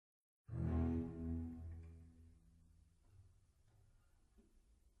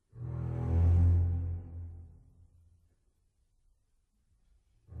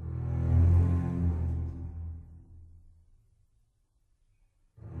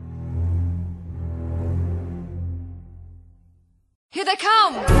Here they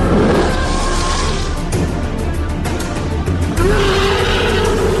come!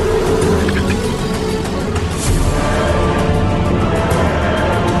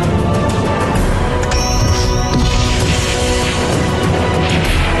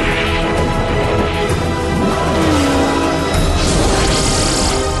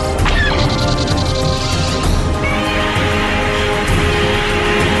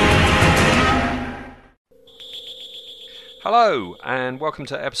 Hello, and welcome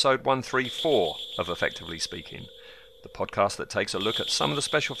to episode 134 of Effectively Speaking, the podcast that takes a look at some of the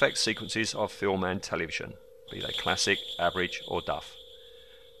special effects sequences of film and television, be they classic, average, or duff.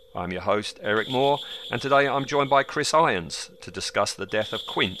 I'm your host, Eric Moore, and today I'm joined by Chris Irons to discuss the death of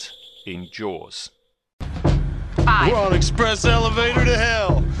Quint in Jaws. We're on express elevator to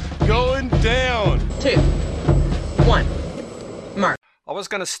hell, going down. 2, 1, mark. I was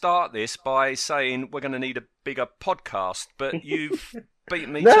going to start this by saying we're going to need a bigger podcast, but you've beat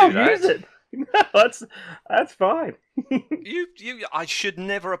me to that. No, use it. No, that's fine. I should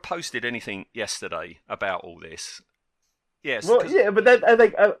never have posted anything yesterday about all this. Yes. Well, yeah, but I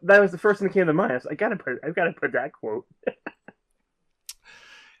think that was the first thing that came to mind. I've got to put that quote.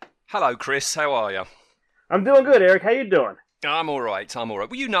 Hello, Chris. How are you? I'm doing good, Eric. How you doing? I'm all right. Well,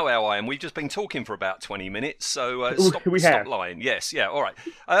 you know how I am. We've just been talking for about 20 minutes, so We stop have. lying. Yes, yeah, all right.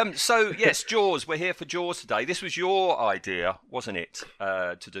 Yes, Jaws. We're here for Jaws today. This was your idea, wasn't it,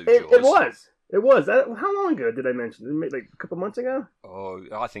 to do Jaws? It was. How long ago did I mention? Like a couple months ago? Oh,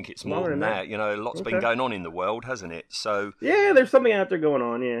 I think it's more than that. You know, lots been going on in the world, hasn't it? So yeah, there's something out there going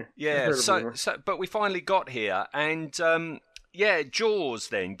on. Yeah. Yeah. But we finally got here, and yeah, Jaws.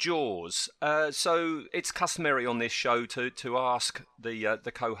 Then Jaws. So it's customary on this show to ask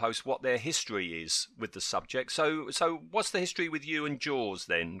the co-host what their history is with the subject. So what's the history with you and Jaws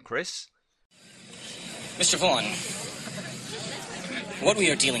then, Chris? Mr. Vaughn, what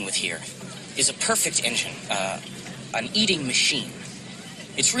we are dealing with here is a perfect engine, an eating machine.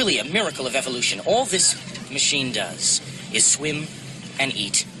 It's really a miracle of evolution. All this machine does is swim and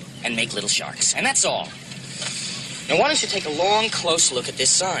eat and make little sharks, and that's all. Now, why don't you take a long, close look at this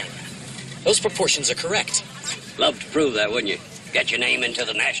sign? Those proportions are correct. Love to prove that, wouldn't you? Get your name into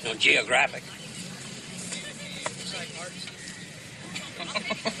the National Geographic.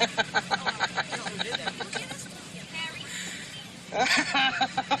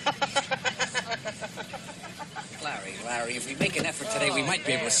 Larry, if we make an effort today, we might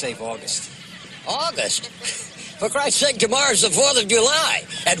be able to save August. August? For Christ's sake, tomorrow's the 4th of July,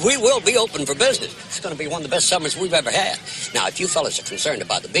 and we will be open for business. It's going to be one of the best summers we've ever had. Now, if you fellas are concerned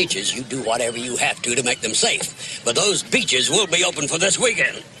about the beaches, you do whatever you have to make them safe. But those beaches will be open for this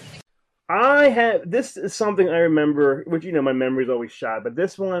weekend. This is something I remember, which, you know, my memory's always shot, but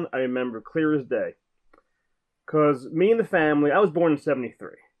this one I remember clear as day. Because me and the family, I was born in 73.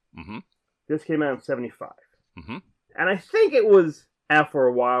 Mm-hmm. This came out in 75. Mm-hmm. And I think it was out for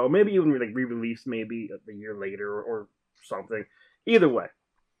a while, maybe even like re-released maybe a year later or something. Either way,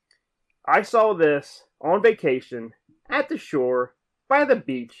 I saw this on vacation at the shore, by the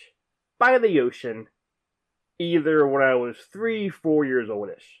beach, by the ocean, either when I was 3-4 years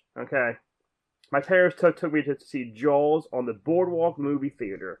oldish. Okay, my parents took me to see Jaws on the Boardwalk movie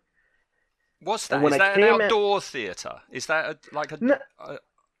theater. What's that? Is that an outdoor theater? Is that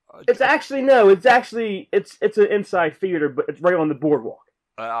It's actually it's an inside theater, but it's right on the boardwalk.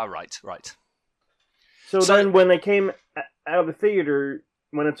 Right. So then when they came out of the theater,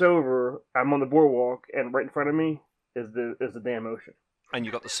 when it's over, I'm on the boardwalk, and right in front of me is the damn ocean. And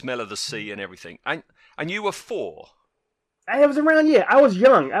you got the smell of the sea and everything. And you were 4. I was around. Yeah, I was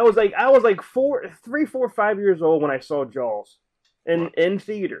young. I was like 3, 4, 5 years old when I saw Jaws, in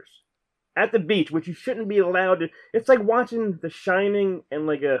theaters. At the beach, which you shouldn't be allowed to. It's like watching The Shining in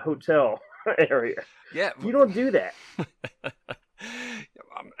like a hotel area. Yeah, you don't do that.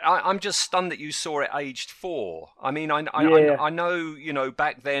 I'm just stunned that you saw it aged 4. I mean, I know, you know,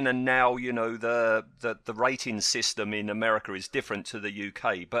 back then and now, you know, the rating system in America is different to the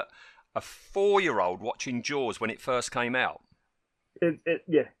UK. But a 4-year-old watching Jaws when it first came out.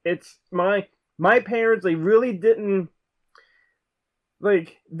 It's my parents. They really didn't.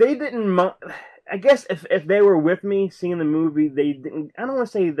 Like, they didn't I guess if they were with me seeing the movie, they didn't, I don't want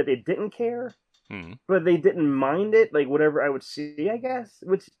to say that they didn't care, but they didn't mind it, like, whatever I would see, I guess,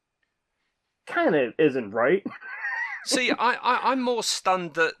 which kind of isn't right. See, I'm more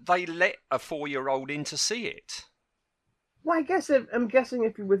stunned that they let a 4-year-old in to see it. Well, I'm guessing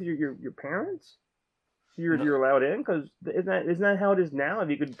if you're with your parents, you're allowed in, because isn't that how it is now? If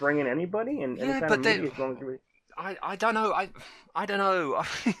you could bring in anybody and yeah, any but movie, as long as you're... I don't know. I don't know.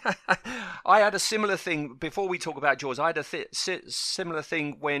 I had a similar thing before we talk about Jaws. I had a similar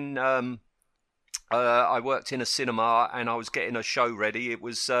thing when I worked in a cinema and I was getting a show ready. It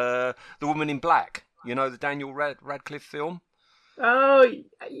was The Woman in Black. You know, the Daniel Radcliffe film. Oh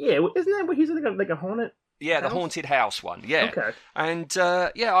yeah, isn't that what he's like a haunted? Yeah, house? The haunted house one. Yeah. Okay. And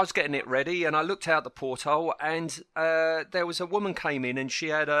I was getting it ready, and I looked out the porthole, and there was a woman came in, and she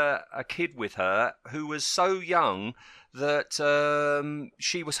had a kid with her who was so young that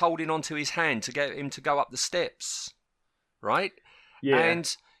she was holding onto his hand to get him to go up the steps, right? Yeah.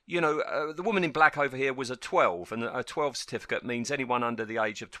 And the woman in black over here was a 12, and a 12 certificate means anyone under the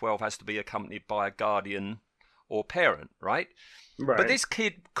age of 12 has to be accompanied by a guardian or parent, right? Right. But this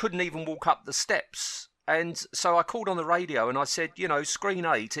kid couldn't even walk up the steps. And so I called on the radio and I said, screen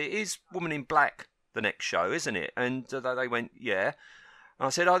 8, it is Woman in Black the next show, isn't it? And they went, yeah. And I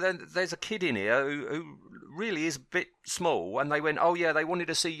said, there's a kid in here who really is a bit small. And they went, oh, yeah, they wanted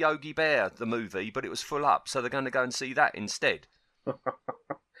to see Yogi Bear, the movie, but it was full up. So they're going to go and see that instead.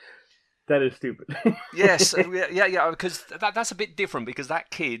 That is stupid. Yes, yeah, because that's a bit different because that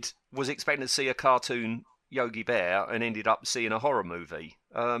kid was expecting to see a cartoon Yogi Bear and ended up seeing a horror movie.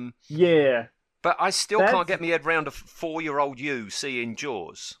 Yeah. But I still can't get my head round a 4-year-old you seeing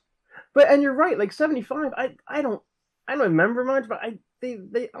Jaws. And you're right, like 75. I don't remember much, but I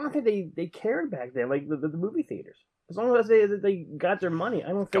don't think they cared back then, like the movie theaters. As long as they got their money, I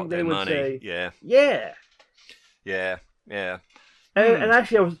don't think they would say yeah. And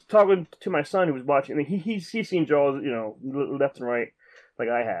actually, I was talking to my son who was watching. I mean, he's seen Jaws, left and right, like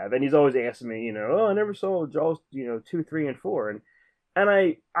I have, and he's always asking me, oh, I never saw Jaws, 2, 3, and 4, and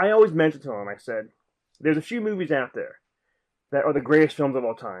I always mentioned to him, I said, there's a few movies out there that are the greatest films of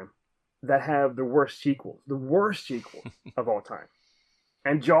all time that have the worst sequels of all time,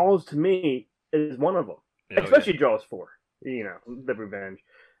 and Jaws to me is one of them, especially Jaws 4, The Revenge,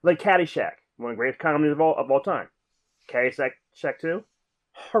 like Caddyshack, one of the greatest comedies of all time. Caddyshack 2,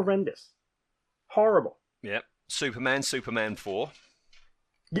 horrendous, horrible. Yep. Superman 4.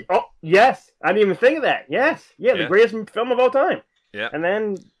 Oh yes, I didn't even think of that. Yes, the greatest film of all time. Yeah. And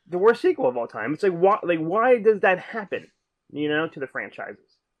then the worst sequel of all time. It's like why does that happen? To the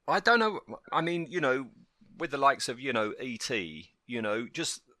franchises. I don't know. I mean, with the likes of E.T.,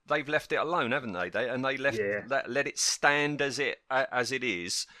 just they've left it alone, haven't they? They let it stand as it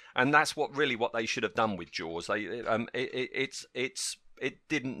is, and that's what they should have done with Jaws. It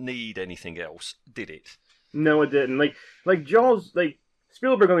didn't need anything else, did it? No, it didn't. Like Jaws, like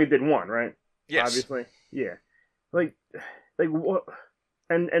Spielberg only did one, right? Yes. Obviously, yeah. Like what?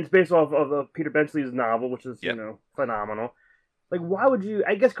 And it's based off of Peter Benchley's novel, which is phenomenal. Like, why would you?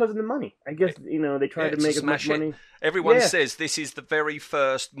 I guess because of the money. I guess they tried to make as much money. Everyone says this is the very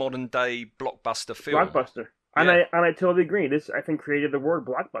first modern day blockbuster film. Blockbuster, and I totally agree. This I think created the word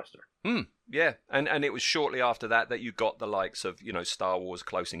blockbuster. Yeah, and it was shortly after that you got the likes of Star Wars,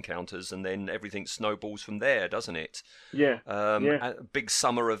 Close Encounters, and then everything snowballs from there, doesn't it? Yeah. Big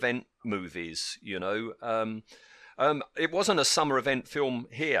summer event movies. It wasn't a summer event film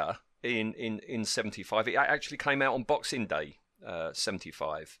here in 75. It actually came out on Boxing Day.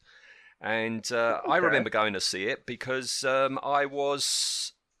 75, and I remember going to see it because I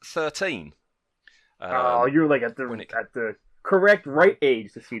was 13. You're like at the correct right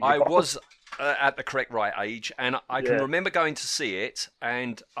age to see Jaws. I was at the correct right age, and I can remember going to see it.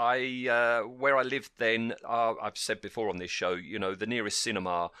 And I, where I lived then, I've said before on this show, the nearest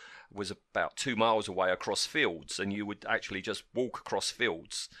cinema was about 2 miles away across fields, and you would actually just walk across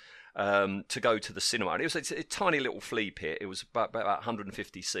fields to go to the cinema. And it was a tiny little flea pit. It was about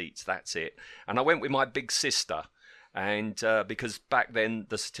 150 seats. That's it. And I went with my big sister, and because back then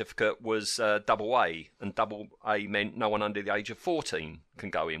the certificate was double A, and double A meant no one under the age of 14 can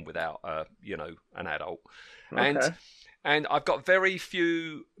go in without an adult. Okay. And I've got very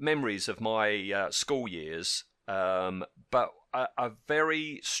few memories of my school years, but a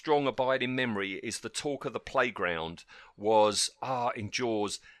very strong abiding memory is the talk of the playground was, in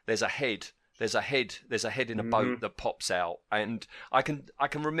Jaws, there's a head in a boat that pops out. And I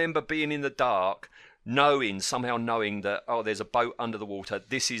can remember being in the dark, somehow knowing that, there's a boat under the water.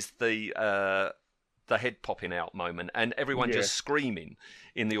 This is the head popping out moment, and everyone just screaming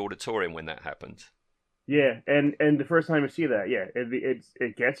in the auditorium when that happened. Yeah, and the first time you see that,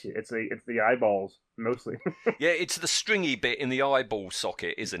 it gets you. It's the eyeballs mostly. Yeah, it's the stringy bit in the eyeball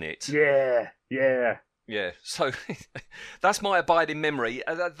socket, isn't it? Yeah. So that's my abiding memory.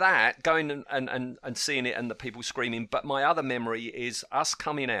 That going and seeing it and the people screaming. But my other memory is us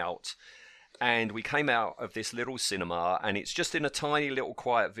coming out, and we came out of this little cinema, and it's just in a tiny little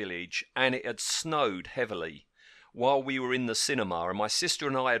quiet village, and it had snowed heavily. while we were in the cinema, and my sister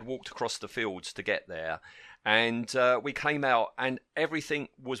and I had walked across the fields to get there, and we came out and everything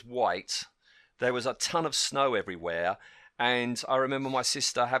was white. There was a ton of snow everywhere. And I remember my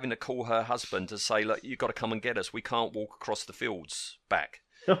sister having to call her husband to say, look, you've got to come and get us. We can't walk across the fields back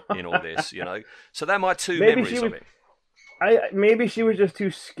in all this, you know. So they're my two memories of it. Maybe she was just too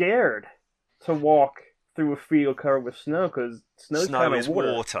scared to walk through a field covered with snow, because snow is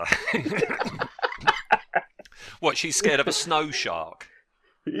water. What, she's scared of a snow shark?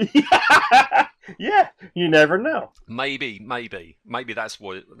 Yeah, you never know. Maybe that's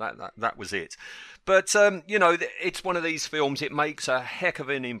what that was it. But you know, it's one of these films. It makes a heck of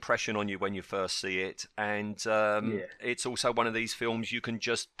an impression on you when you first see it, and it's also one of these films you can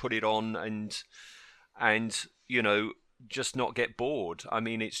just put it on and you know, just not get bored. I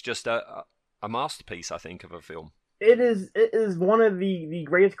mean, it's just a masterpiece, I think, of a film. It is one of the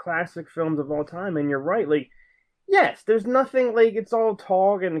greatest classic films of all time, and you're right. Like, yes, there's nothing, like, it's all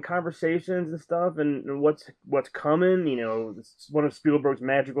talk and conversations and stuff, and what's coming. You know, it's one of Spielberg's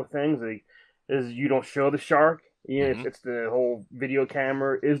magical things. Like, is you don't show the shark. You know, it's the whole video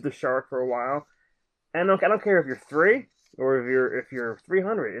camera is the shark for a while. And I don't care if you're 3 or if you're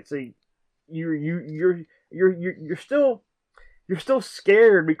 300. It's you're still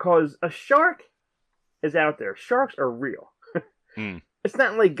scared, because a shark is out there. Sharks are real. It's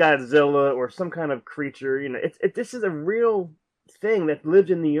not like Godzilla or some kind of creature. You know, this is a real thing that lives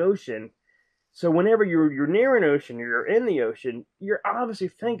in the ocean. So whenever you're near an ocean, or you're in the ocean, you're obviously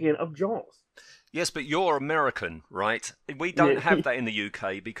thinking of Jaws. Yes, but you're American, right? We don't have that in the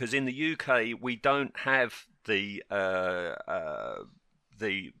UK, because in the UK we don't have the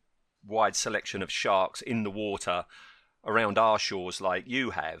wide selection of sharks in the water around our shores like you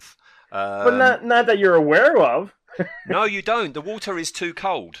have. But not that you're aware of. No, you don't. The water is too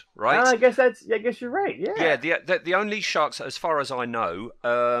cold, right? I guess you're right. Yeah. Yeah. The only sharks, as far as I know,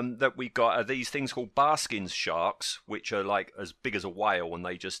 that we got are these things called Baskin's sharks, which are like as big as a whale, and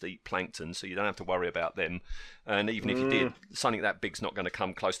they just eat plankton, so you don't have to worry about them. And even if you did, something that big's not going to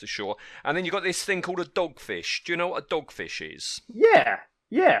come close to shore. And then you got this thing called a dogfish. Do you know what a dogfish is? Yeah.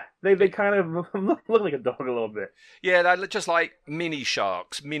 They kind of look like a dog a little bit. Yeah, they're just like mini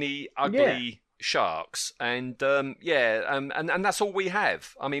sharks, mini ugly sharks, and and that's all we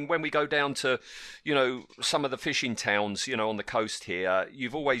have. I mean, when we go down to, you know, some of the fishing towns, you know, on the coast here,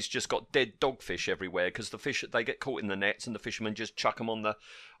 you've always just got dead dogfish everywhere, because the fish, they get caught in the nets, and the fishermen just chuck them on the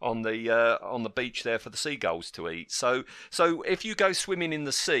beach there for the seagulls to eat. So if you go swimming in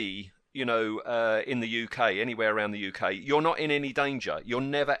the sea, you know, in the UK, anywhere around the UK, you're not in any danger. You're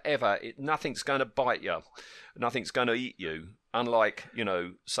never, ever, nothing's going to bite you. Nothing's going to eat you, unlike, you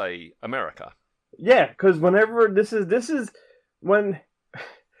know, say, America. Yeah, because whenever this is when,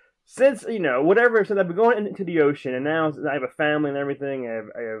 since, you know, whatever, since I've been going into the ocean, and now I have a family and everything, I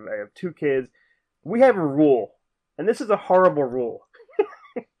have 2 kids, we have a rule, and this is a horrible rule.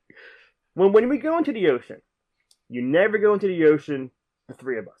 When we go into the ocean, you never go into the ocean, the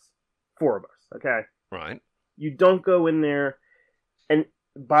 3 of us. 4 of us, okay? Right. You don't go in there and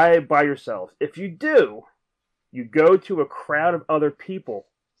by yourselves. If you do, you go to a crowd of other people.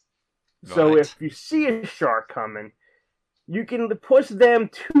 Right. So if you see a shark coming, you can push them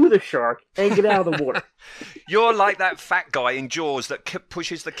to the shark and get out of the water. You're like that fat guy in Jaws that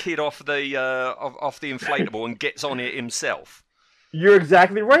pushes the kid off the inflatable and gets on it himself. You're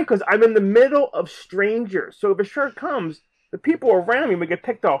exactly right, because I'm in the middle of strangers. So if a shark comes, the people around me will get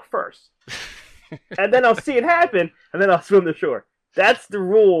picked off first. And then I'll see it happen, and then I'll swim to shore. That's the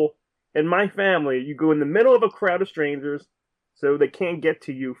rule in my family. You go in the middle of a crowd of strangers so they can't get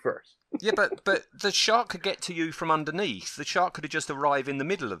to you first. Yeah, but the shark could get to you from underneath. The shark could have just arrived in the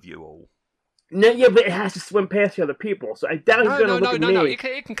middle of you all. No, yeah, but it has to swim past the other people, so I doubt he's going to look at me. No,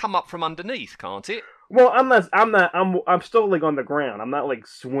 it can come up from underneath, can't it? Well, I'm still, like, on the ground. I'm not, like,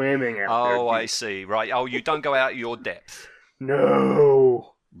 swimming out there. Oh, I see, right. Oh, you don't go out of your depth.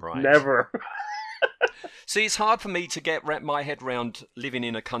 No. Right. Never. See, it's hard for me to wrap my head around living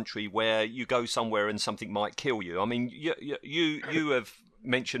in a country where you go somewhere and something might kill you. I mean, you have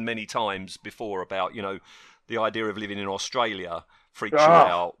mentioned many times before about, you know, the idea of living in Australia freaks you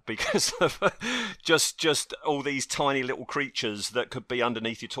out because of just all these tiny little creatures that could be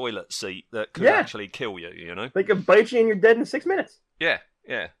underneath your toilet seat that could actually kill you, you know? They could bite you and you're dead in 6 minutes. Yeah.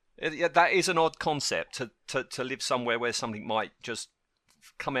 That is an odd concept, to live somewhere where something might just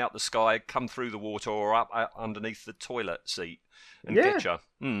come out the sky, come through the water, or up underneath the toilet seat and get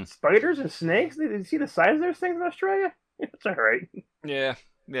you. Spiders and snakes, did you see the size of those things in Australia? It's all right. Yeah,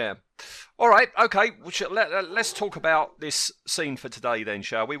 Yeah. All right. Okay. Let's talk about this scene for today then,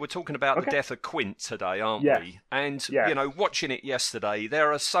 shall we? We're talking about the death of Quint today, aren't we? And, watching it yesterday,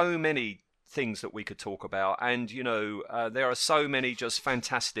 there are so many things that we could talk about. And, there are so many just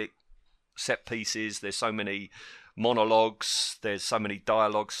fantastic set pieces. There's so many monologues. There's so many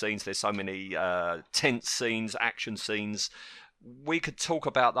dialogue scenes. There's so many tense scenes, action scenes. We could talk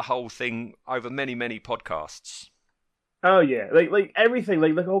about the whole thing over many, many podcasts. Oh yeah, like everything,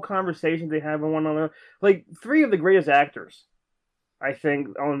 like the whole conversation they have with one another. Like three of the greatest actors, I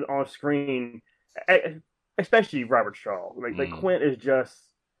think, on screen, especially Robert Shaw. Like Quint is just,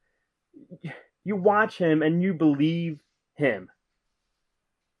 you watch him and you believe him.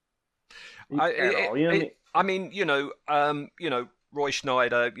 Roy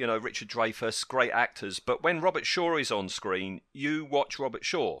Schneider, Richard Dreyfuss, great actors. But when Robert Shaw is on screen, you watch Robert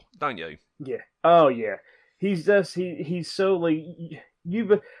Shaw, don't you? Yeah. Oh yeah. He's just he's so like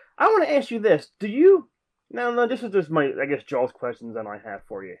you. I want to ask you this: do you? No. This is just my Jaws questions that I have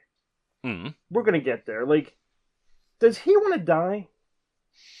for you. We're gonna get there. Like, does he want to die?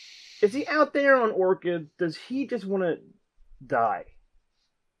 Is he out there on Orchid? Does he just want to die?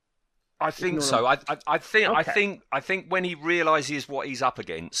 I think so. I think when he realizes what he's up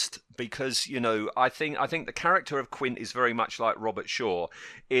against, because I think the character of Quint is very much like Robert Shaw,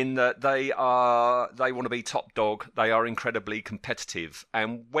 in that they want to be top dog. They are incredibly competitive,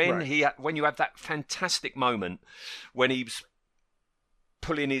 and when you have that fantastic moment when he's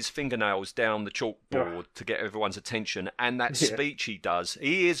pulling his fingernails down the chalkboard to get everyone's attention, and that speech he does,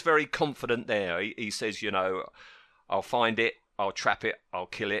 he is very confident there. He says, I'll find it, I'll trap it, I'll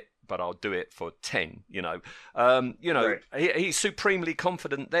kill it, but I'll do it for 10, He's supremely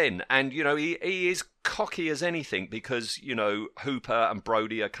confident then. And, he is cocky as anything because, Hooper and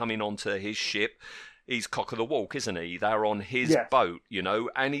Brody are coming onto his ship. He's cock of the walk, isn't he? They're on his boat,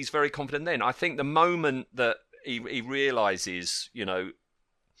 and he's very confident then. I think the moment that he realises, to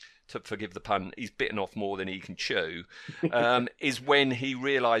forgive the pun, he's bitten off more than he can chew, is when he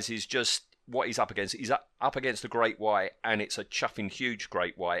realises just what he's up against. He's up against a great white, and it's a chuffing huge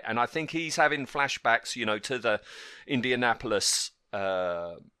great white. And I think he's having flashbacks, to the Indianapolis,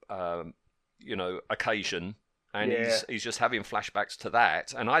 occasion, and he's just having flashbacks to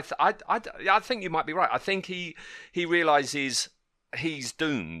that. And I think you might be right. I think he realizes he's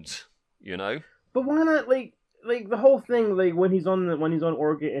doomed, But why not like the whole thing, like when he's on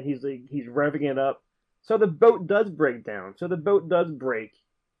Orchid and he's revving it up, so the boat does break down, so the boat does break.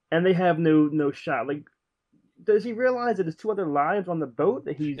 And they have no shot. Like, does he realize that there's two other lives on the boat?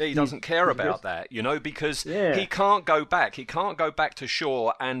 That he doesn't care about that, because he can't go back. He can't go back to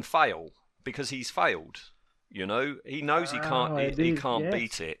shore and fail because he's failed. He knows he can't. He can't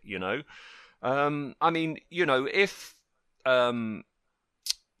beat it. If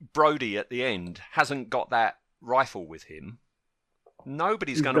Brody at the end hasn't got that rifle with him,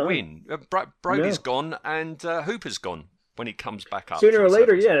 nobody's going to win. Brody's gone and Hooper's gone. When he comes back up, sooner or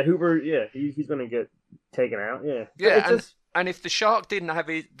later, Hooper, he's going to get taken out. And if the shark didn't have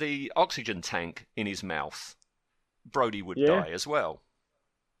the oxygen tank in his mouth, Brody would die as well.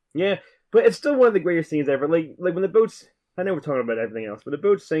 Yeah, but it's still one of the greatest scenes ever. Like when the boat's, I know we're talking about everything else, but the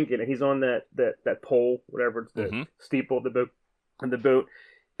boat's sinking and he's on that pole, whatever it's the steeple of the boat, and the boat,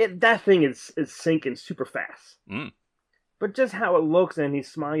 that thing is sinking super fast. But just how it looks, and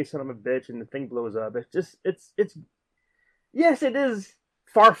he's smiling, son of a bitch, and the thing blows up. It's yes, it is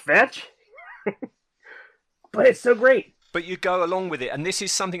far-fetched, but it's so great. But you go along with it, and this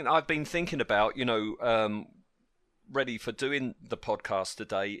is something that I've been thinking about, ready for doing the podcast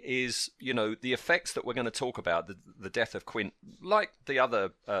today, is, the effects that we're going to talk about, the death of Quint, like the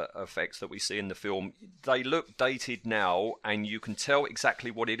other effects that we see in the film, they look dated now, and you can tell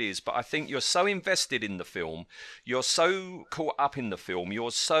exactly what it is, but I think you're so invested in the film, you're so caught up in the film,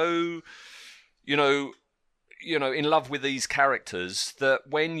 you're so, in love with these characters, that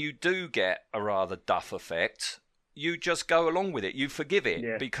when you do get a rather duff effect, you just go along with it. You forgive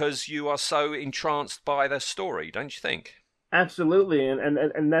it because you are so entranced by the story, don't you think? Absolutely,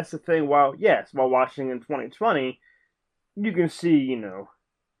 and that's the thing. While watching in 2020, you can see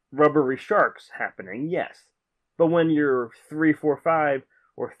rubbery sharks happening. Yes, but when you're 3, 4, 5,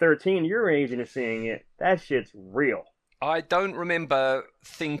 or 13 your age and you're seeing it, that shit's real. I don't remember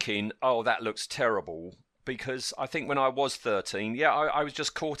thinking, "Oh, that looks terrible." because I think when I was 13, I was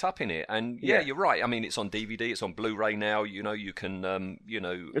just caught up in it. And you're right. I mean, it's on DVD, it's on Blu-ray now. You know, you can,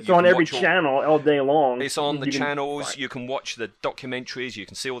 it's you on can every watch channel all day long. It's on the channels. Right. You can watch the documentaries. You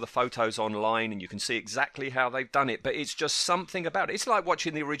can see all the photos online, and you can see exactly how they've done it. But it's just something about it. It's like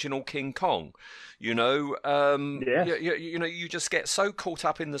watching the original King Kong. You know, you just get so caught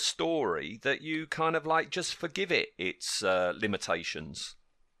up in the story that you kind of like just forgive its limitations.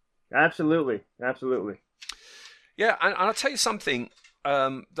 Absolutely. Yeah, and I'll tell you something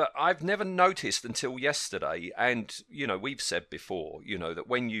that I've never noticed until yesterday. And, we've said before, that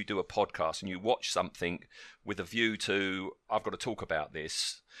when you do a podcast and you watch something with a view to, I've got to talk about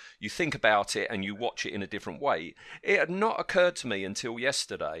this, you think about it and you watch it in a different way. It had not occurred to me until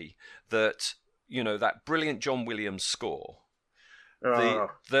yesterday that, that brilliant John Williams score, the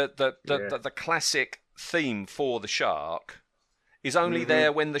classic theme for the shark is only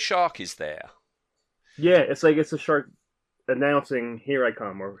there when the shark is there. Yeah, it's like it's a shark announcing, "Here I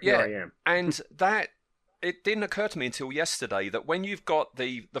come," or "Here I am." And that, it didn't occur to me until yesterday that when you've got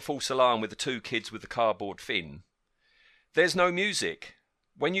the false alarm with the two kids with the cardboard fin, there's no music.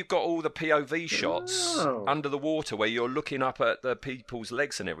 When you've got all the POV shots under the water where you're looking up at the people's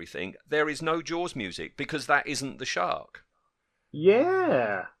legs and everything, there is no Jaws music because that isn't the shark.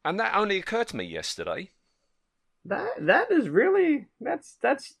 Yeah. And that only occurred to me yesterday. That is really that's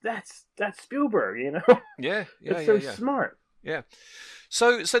Spielberg, Yeah, it's so smart. Yeah.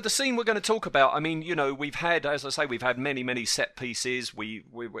 So the scene we're going to talk about, I mean, we've had, as I say, we've had many set pieces. We've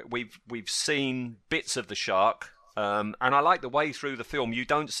seen bits of the shark, and I like the way through the film you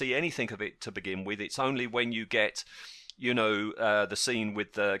don't see anything of it to begin with. It's only when you get, the scene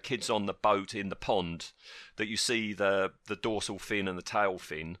with the kids on the boat in the pond that you see the dorsal fin and the tail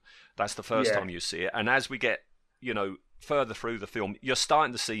fin. That's the first time you see it, and as we get further through the film, you're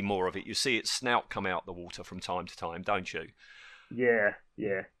starting to see more of it. You see its snout come out the water from time to time, don't you? Yeah.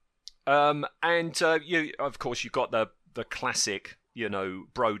 And you, of course, you've got the classic,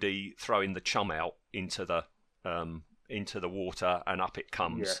 Brody throwing the chum out into the water, and up it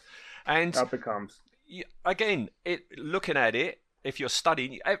comes. Yeah. And up it comes. Again, looking at it, if you're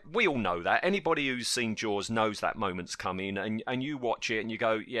studying, we all know that. Anybody who's seen Jaws knows that moment's coming, and you watch it and you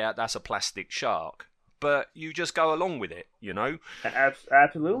go, yeah, that's a plastic shark. But you just go along with it,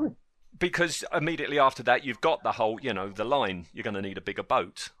 Absolutely. Because immediately after that, you've got the whole, the line, you're going to need a bigger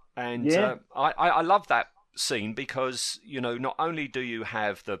boat. And I love that scene because, not only do you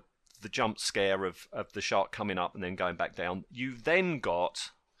have the jump scare of the shark coming up and then going back down, you've then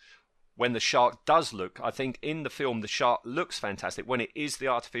got, when the shark does look, I think in the film the shark looks fantastic, when it is the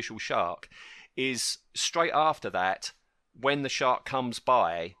artificial shark, is straight after that, when the shark comes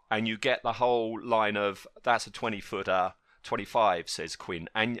by and you get the whole line of, that's a 20-footer, 25, says Quint,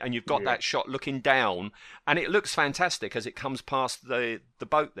 and you've got that shot looking down, and it looks fantastic as it comes past the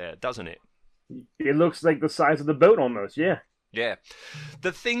boat there, doesn't it? It looks like the size of the boat almost, yeah. Yeah.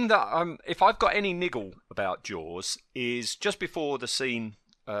 The thing that, if I've got any niggle about Jaws, is just before the scene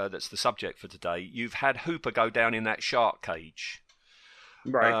that's the subject for today, you've had Hooper go down in that shark cage.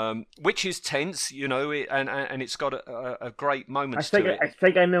 Right. Which is tense, and it's got a great moment to it. I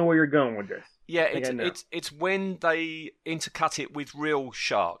think I know where you're going with this. Yeah, it's when they intercut it with real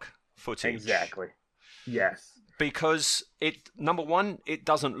shark footage. Exactly. Yes. Because number one, it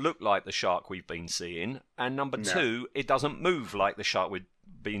doesn't look like the shark we've been seeing, and number two, it doesn't move like the shark we've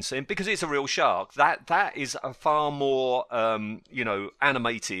been seeing because it's a real shark. That is a far more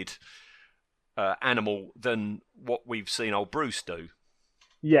animated animal than what we've seen old Bruce do.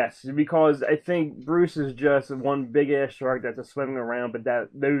 Yes, because I think Bruce is just one big ass shark that's just swimming around, but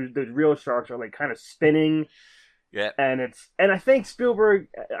those real sharks are like kind of spinning. Yeah, and I think Spielberg.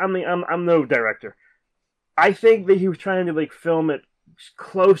 I mean, I'm no director. I think that he was trying to like film it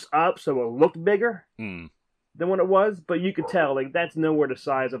close up so it looked bigger than what it was, but you could tell like that's nowhere the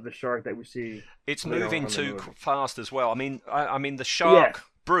size of the shark that we see. It's moving too fast as well. I mean, the shark,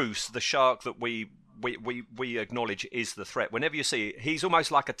 Bruce, the shark that we acknowledge is the threat. Whenever you see it, he's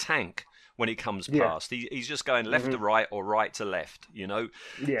almost like a tank when he comes past. He's just going left to right or right to left,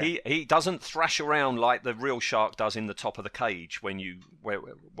 He doesn't thrash around like the real shark does in the top of the cage when you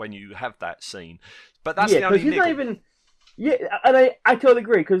have that scene. But that's the only he's not even. Yeah, and I totally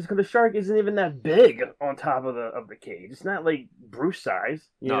agree because the shark isn't even that big on top of the cage. It's not like Bruce size,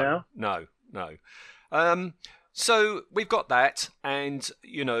 you know. No. So we've got that, and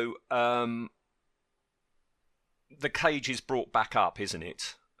the cage is brought back up, isn't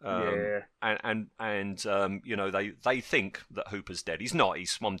it? And they think that Hooper's dead. He's not.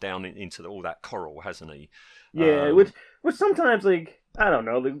 He's swum down into all that coral, hasn't he? Yeah, which sometimes, like, I don't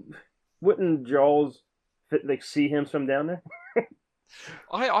know, like, wouldn't Jaws like see him swim down there.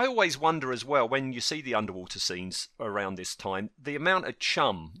 I always wonder as well, when you see the underwater scenes around this time, the amount of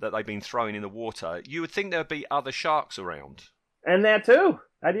chum that they've been throwing in the water, you would think there'd be other sharks around. And that too.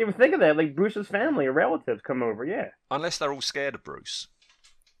 I didn't even think of that. Like Bruce's family or relatives come over, yeah. Unless they're all scared of Bruce.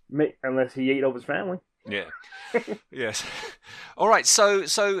 Unless he ate over his family. Yeah. Yes. All right, so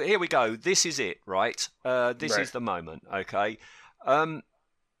here we go. This is it, right? This is the moment, okay?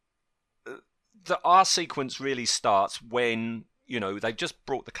 Our sequence really starts when, they've just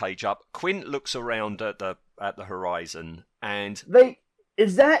brought the cage up. Quint looks around at the horizon, and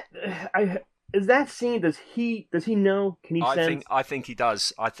is that scene? Does he know? Can he sense? I think he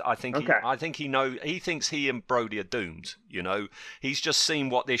does. I think he thinks he and Brody are doomed. He's just seen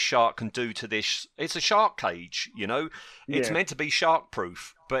what this shark can do to this. It's a shark cage. It's meant to be shark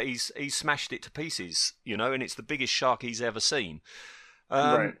proof, but he's smashed it to pieces. And it's the biggest shark he's ever seen.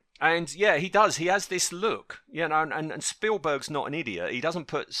 Right. And yeah, he does. He has this look, and Spielberg's not an idiot. He doesn't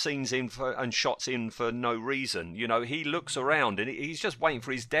put scenes in and shots in for no reason. He looks around and he's just waiting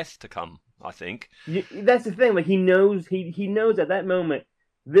for his death to come, I think. That's the thing. Like he knows at that moment,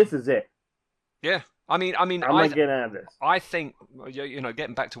 this is it. Yeah. I mean, I'm gonna get out of this. I think,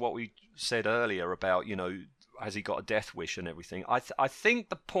 getting back to what we said earlier about, has he got a death wish and everything? I think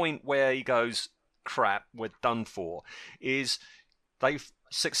the point where he goes, crap, we're done for, is they've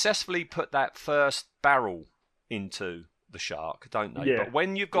successfully put that first barrel into the shark, don't they? Yeah. But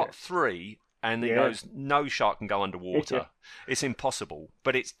when you've got three and he goes, no shark can go underwater, it's impossible.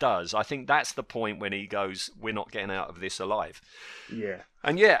 But it does. I think that's the point when he goes, we're not getting out of this alive. Yeah.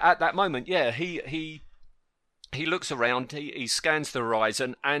 And at that moment, he looks around, he scans the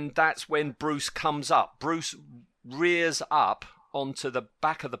horizon, and that's when Bruce comes up. Bruce rears up onto the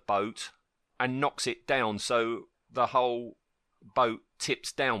back of the boat and knocks it down, so the whole boat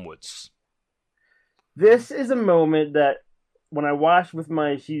tips downwards. This is a moment that when I watched with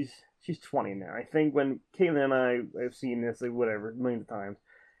she's 20 now. I think when Caitlin and I have seen this, like whatever, millions of times.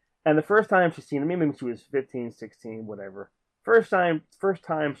 And the first time she's seen it, maybe when she was 15, 16, whatever. First time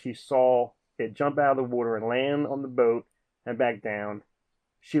she saw it jump out of the water and land on the boat and back down,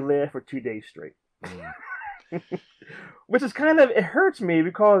 she laughed for 2 days straight. Which is it hurts me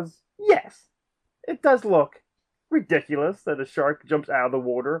because, yes, it does look ridiculous that a shark jumps out of the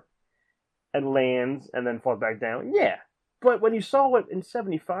water and lands and then falls back down. Yeah. But when you saw it in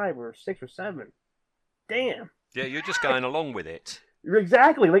 75 or 6 or 7, damn. Yeah, you're just going along with it.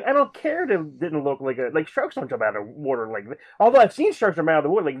 Exactly. Like, I don't care that it didn't look like sharks don't jump out of water like that. Although I've seen sharks jump out of the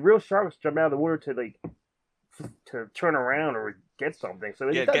water, like real sharks jump out of the water to turn around or get something. So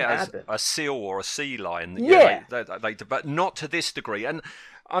it does happen. A seal or a sea lion. Yeah. But not to this degree. And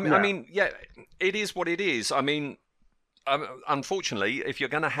I mean, it is what it is. I mean, unfortunately, if you're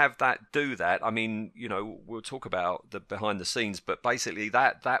going to do that, I mean, we'll talk about the behind the scenes, but basically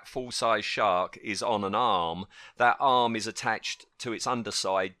that full-size shark is on an arm. That arm is attached to its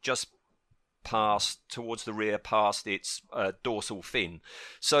underside, just towards the rear, past its dorsal fin.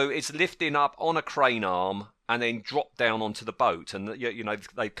 So it's lifting up on a crane arm and then drop down onto the boat. And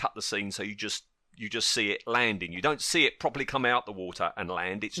they've cut the scene so you just see it landing. You don't see it properly come out the water and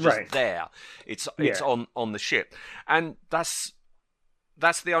land. It's just there. It's on the ship, and that's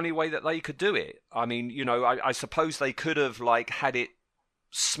the only way that they could do it. I mean, I suppose they could have had it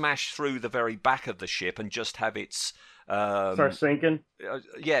smash through the very back of the ship and just have its start sinking.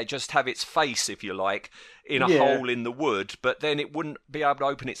 Just have its face, if you like, in a hole in the wood. But then it wouldn't be able to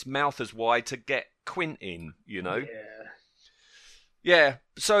open its mouth as wide to get Quint in. Yeah. Yeah.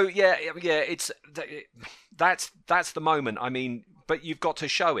 So it's that's the moment. I mean, but you've got to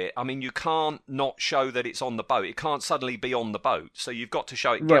show it. I mean, you can't not show that it's on the boat. It can't suddenly be on the boat. So you've got to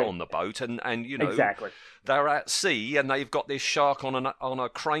show it get on the boat, and exactly. They're at sea and they've got this shark on a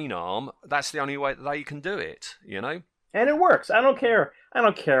crane arm. That's the only way that they can do it. And it works. I don't care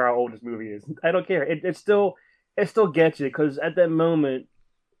how old this movie is. I don't care. It still gets you because at that moment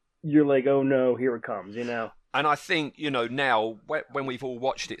you're like, oh no, here it comes. And I think, now, when we've all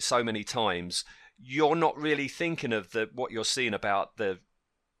watched it so many times, you're not really thinking of what you're seeing about the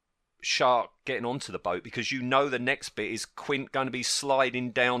shark getting onto the boat, because the next bit is Quint going to be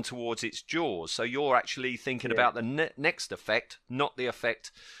sliding down towards its jaws. So you're actually thinking about the next effect, not the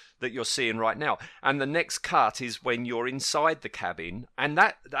effect that you're seeing right now. And the next cut is when you're inside the cabin, and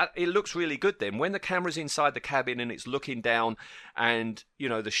that it looks really good then. When the camera's inside the cabin and it's looking down and,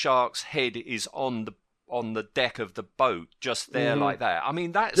 the shark's head is on the deck of the boat, just there like that. I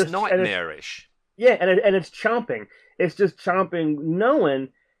mean, that's nightmarish. And it's chomping. It's just chomping, knowing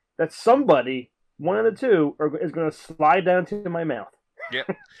that somebody, one of the two, is going to slide down to my mouth. Yeah,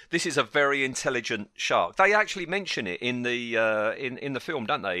 this is a very intelligent shark. They actually mention it in the in the film,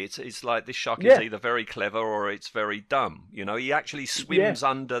 don't they? It's like this shark is either very clever or it's very dumb. You know, he actually swims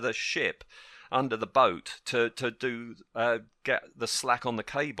under the ship, under the boat to do get the slack on the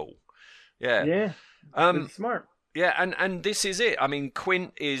cable. Yeah, It's smart. Yeah, and this is it. I mean,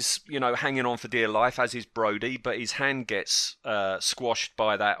 Quint is, hanging on for dear life, as is Brody, but his hand gets squashed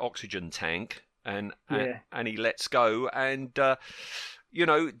by that oxygen tank, and he lets go, and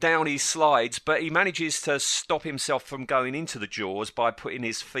down he slides, but he manages to stop himself from going into the jaws by putting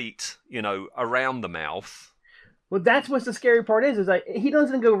his feet, around the mouth. Well, that's what the scary part is like he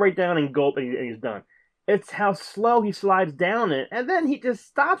doesn't go right down and gulp and he's done. It's how slow he slides down it, and then he just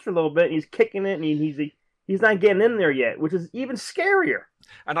stops for a little bit, and he's kicking it, and he's not getting in there yet, which is even scarier.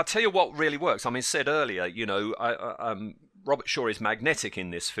 And I'll tell you what really works. I mean, said earlier, Robert Shaw is magnetic in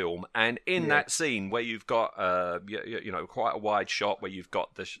this film, and in that scene where you've got, quite a wide shot where you've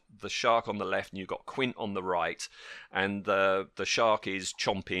got the shark on the left and you've got Quint on the right, and the shark is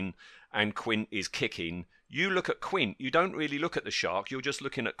chomping and Quint is kicking. You look at Quint. You don't really look at the shark. You're just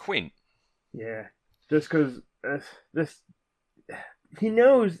looking at Quint. Yeah, just because he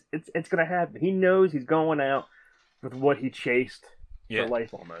knows it's going to happen. He knows he's going out with what he chased for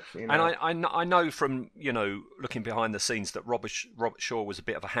life almost. And I know from, looking behind the scenes that Robert Shaw was a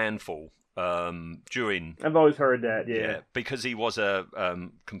bit of a handful during... I've always heard that, yeah. Because he was a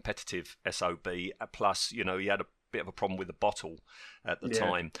competitive SOB, plus, he had a bit of a problem with the bottle at the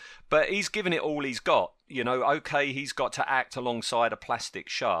time. But he's given it all he's got. Okay, he's got to act alongside a plastic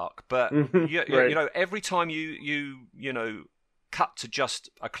shark, but, every time you cut to just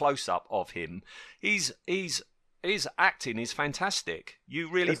a close-up of him, his acting is fantastic. You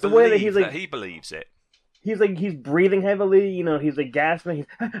really believe that he believes it. He's breathing heavily, he's like gasping.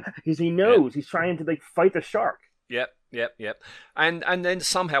 He knows he's trying to fight the shark. Yep. And then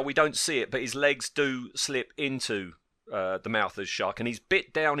somehow we don't see it, but his legs do slip into the mouth of the shark, and he's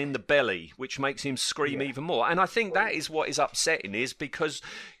bit down in the belly, which makes him scream even more. And I think that is what is upsetting, is because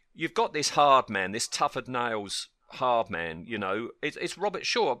you've got this hard man, this tougher nails hard man, it's Robert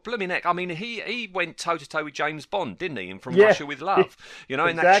Shaw, blooming heck. I mean, he went toe to toe with James Bond, didn't he? And From Russia with Love, in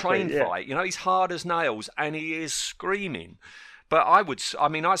that train fight, he's hard as nails and he is screaming. But I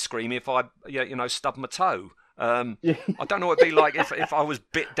scream if I, stub my toe. I don't know what it'd be like if I was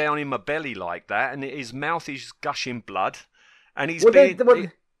bit down in my belly like that, and his mouth is gushing blood, and he's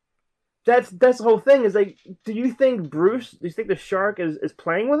That's the whole thing. Is do you think the shark is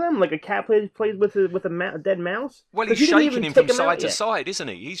playing with him like a cat plays with a dead mouse? Well, he's shaking him from side to side, isn't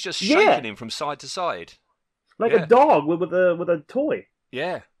he? He's just shaking him from side to side, like a dog with a toy.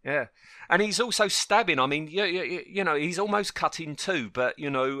 Yeah. And he's also stabbing. I mean, he's almost cut in two, but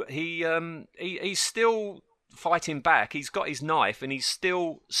he's still fighting back. He's got his knife and he's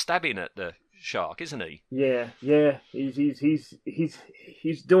still stabbing at the shark, isn't he? Yeah. He's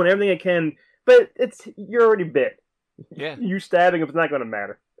doing everything he can, but you're already bit. Yeah. You stabbing him is not going to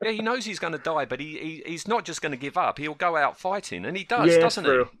matter. Yeah, he knows he's going to die, but he's not just going to give up. He'll go out fighting, and he does, doesn't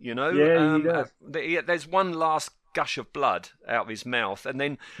true. he? He does. There's one last gush of blood out of his mouth, and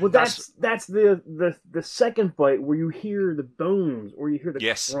then that's the second bite where you hear the bones, or you hear the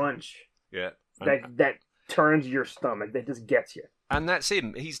crunch. Yeah. That turns your stomach. That just gets you. And that's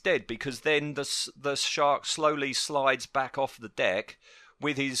him. He's dead, because then the shark slowly slides back off the deck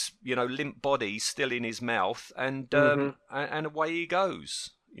with his limp body still in his mouth, and away he goes.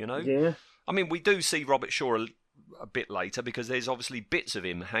 Yeah. I mean, we do see Robert Shaw a bit later, because there's obviously bits of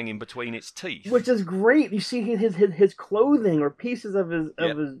him hanging between its teeth, which is great. You see his clothing or pieces of his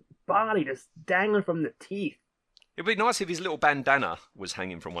body just dangling from the teeth. It'd be nice if his little bandana was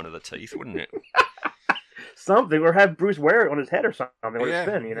hanging from one of the teeth, wouldn't it? Something, or have Bruce wear it on his head or something, or his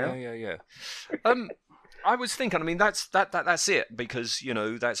fin, Yeah. I was thinking, I mean, that's it, because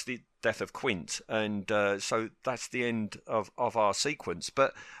that's the death of Quint, and so that's the end of our sequence.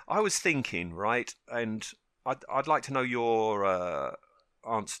 But I was thinking, right, and I'd like to know your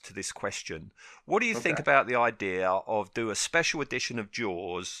answer to this question. What do you think about the idea of do a special edition of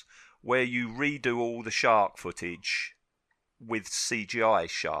Jaws where you redo all the shark footage with CGI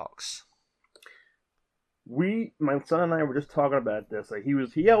sharks? My son and I were just talking about this. Like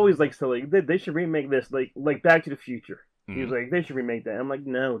he always likes to they should remake this like Back to the Future. He was like, they should remake that. I'm like,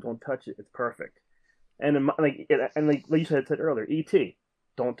 no, don't touch it. It's perfect. And like you said earlier, E.T.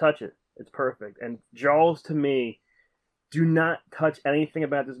 Don't touch it. It's perfect. And Jaws, to me, do not touch anything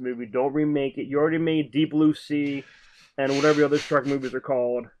about this movie. Don't remake it. You already made Deep Blue Sea and whatever other shark movies are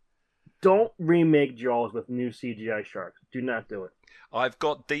called. don't remake Jaws with new CGI sharks. Do not do it. I've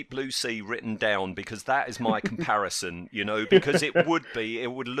got Deep Blue Sea written down because that is my comparison, because it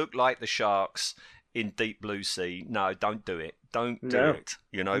would look like the sharks in Deep Blue Sea. No, don't do it. Don't do it.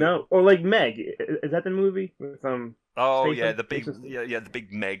 No, or like Meg. Is that the movie with Oh Statham? yeah, the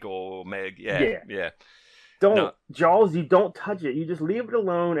big Meg or Meg. Yeah. Jaws. You don't touch it. You just leave it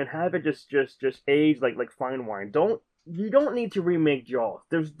alone and have it just age like fine wine. You don't need to remake Jaws.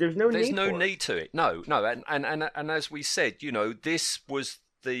 There's no need to it. No, and as we said, this was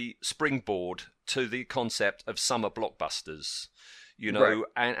the springboard to the concept of summer blockbusters. Right.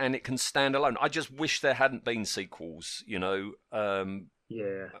 and it can stand alone. I just wish there hadn't been sequels.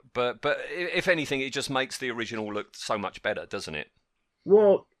 Yeah. But if anything, it just makes the original look so much better, doesn't it?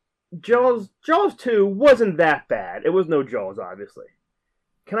 Well, Jaws 2 wasn't that bad. It was no Jaws, obviously.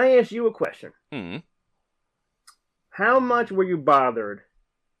 Can I ask you a question? How much were you bothered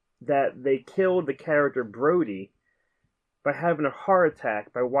that they killed the character Brody by having a heart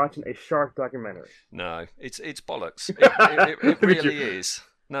attack by watching a shark documentary? No, it's bollocks. It really is.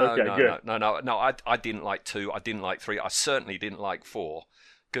 No, okay, no. I didn't like 2. I didn't like 3. I certainly didn't like 4.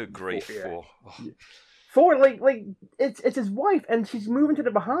 Good grief, 4. Oh. 4, like it's his wife, and she's moving to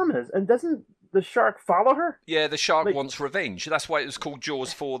the Bahamas, and doesn't the shark follow her? Yeah, the shark wants revenge. That's why it was called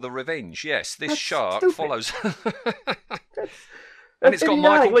Jaws 4: The Revenge. Yes, this shark stupid. Follows. And it's got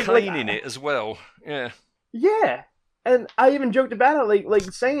Michael Caine in it as well. Yeah. Yeah. And I even joked about it,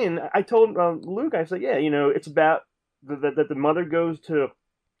 like saying, I told Luke, I said, yeah, it's about that the mother goes to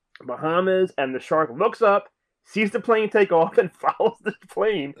Bahamas, and the shark looks up, sees the plane take off, and follows the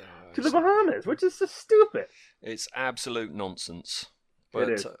plane to the Bahamas, which is just stupid. It's absolute nonsense. But,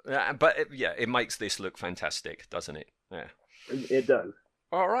 it is. It makes this look fantastic, doesn't it? Yeah. It does.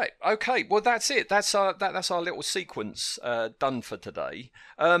 All right. Okay. Well, that's it. That's our little sequence done for today.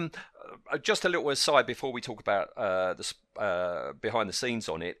 Just a little aside before we talk about the behind the scenes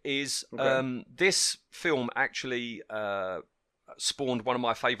on it is this film actually spawned one of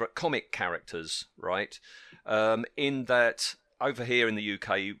my favourite comic characters, right? In that over here in the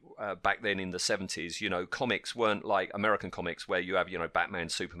UK back then in the 70s, comics weren't like American comics where you have, Batman,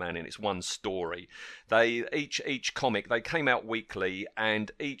 Superman, and it's one story. Each comic, they came out weekly, and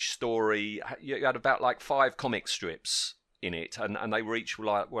each story, you had about like 5 comic strips in it, and they were each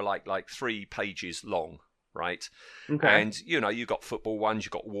like 3 pages long, right? Okay. And, you got football ones, you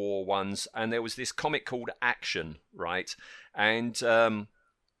got war ones, and there was this comic called Action, right? And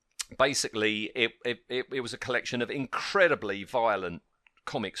basically, it was a collection of incredibly violent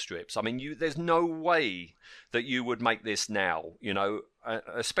comic strips. I mean, there's no way that you would make this now,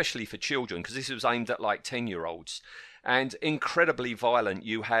 especially for children, because this was aimed at like 10-year-olds. And incredibly violent.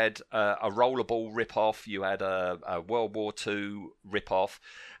 You had a rollerball rip-off, you had a World War II rip-off,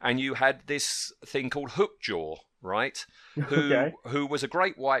 and you had this thing called Hookjaw, right? Who was a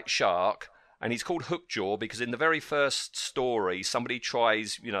great white shark. And he's called Hookjaw because in the very first story, somebody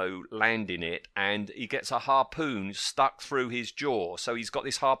tries, landing it, and he gets a harpoon stuck through his jaw. So he's got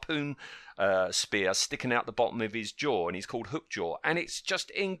this harpoon spear sticking out the bottom of his jaw, and he's called Hookjaw. And it's just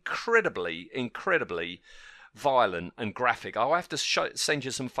incredibly, incredibly violent and graphic. I'll have to send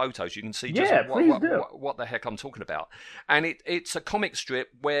you some photos. You can see just what the heck I'm talking about. And it's a comic strip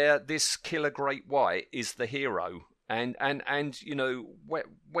where this killer great white is the hero. And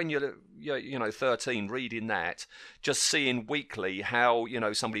when you're 13 reading that, just seeing weekly how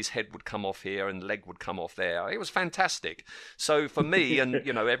somebody's head would come off here and leg would come off there, it was fantastic. So for me and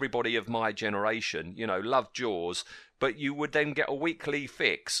everybody of my generation, loved Jaws, but you would then get a weekly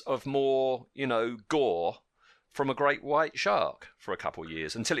fix of more gore from a great white shark for a couple of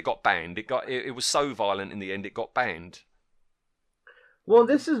years until it got banned. It was so violent in the end it got banned. Well,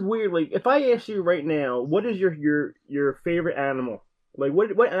 this is weird. Like, if I ask you right now, what is your favorite animal? Like,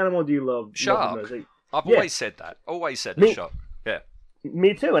 what animal do you love? Shark. Like, I've always said that. Always said Me- shark. Yeah.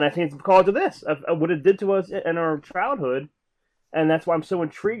 Me too, and I think it's because of this, of what it did to us in our childhood, and that's why I'm so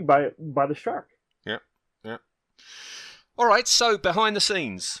intrigued by the shark. Yeah. All right. So behind the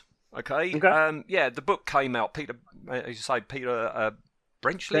scenes. Okay. The book came out. Peter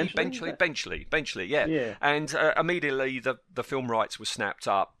Benchley, yeah. And immediately the film rights were snapped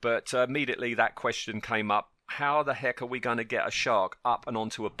up, but immediately that question came up: how the heck are we going to get a shark up and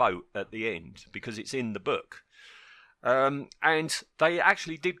onto a boat at the end? Because it's in the book. And they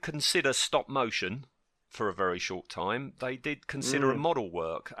actually did consider stop motion for a very short time. They did consider a model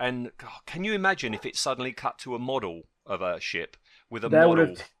work, and can you imagine if it suddenly cut to a model of a ship with a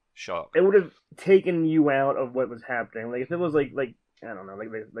model shark? It would have taken you out of what was happening. Like if it was like I don't know,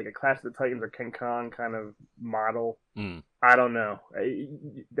 like a Clash of the Titans or King Kong kind of model. Mm. I don't know.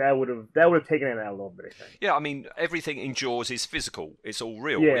 That would have taken it out a little bit, I think. Yeah, I mean, everything in Jaws is physical. It's all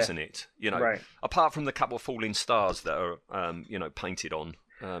real, Yeah. isn't it? You know, Right. apart from the couple of falling stars that are, painted on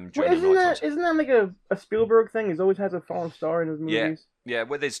during Well, the night times. isn't that like a Spielberg thing? He always has a fallen star in his movies. Yeah.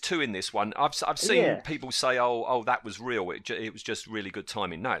 Well, there's two in this one. I've seen Yeah. people say, "Oh, that was real. It was just really good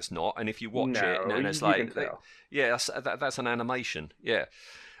timing." No, it's not. And if you watch it, No, and it's you like, can tell. yeah, that's an animation. Yeah.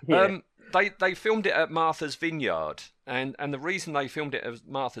 Yeah. They filmed it at Martha's Vineyard, and the reason they filmed it at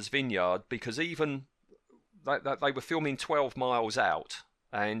Martha's Vineyard because even they were filming 12 miles out,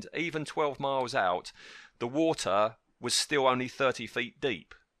 and even 12 miles out, the water was still only 30 feet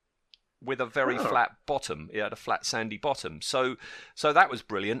deep, with a very flat bottom. It had a flat sandy bottom, so that was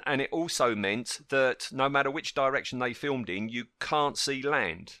brilliant, and it also meant that no matter which direction they filmed in, you can't see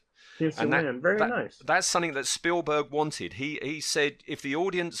land. Yes, man. Very nice. That's something that Spielberg wanted. He said if the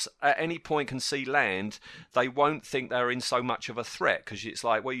audience at any point can see land, they won't think they're in so much of a threat because it's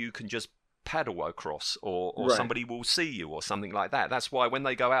like, well, you can just paddle across or Right. somebody will see you or something like that. That's why when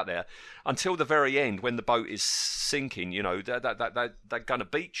they go out there, until the very end, when the boat is sinking, they're going to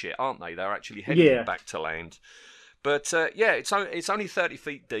beach it, aren't they? They're actually heading back to land. But it's only 30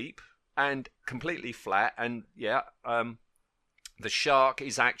 feet deep and completely flat. And the shark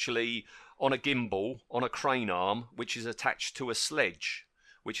is actually on a gimbal, on a crane arm, which is attached to a sledge,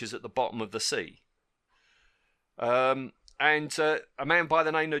 which is at the bottom of the sea. And a man by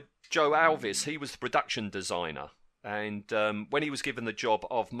the name of Joe Alvis, he was the production designer. And when he was given the job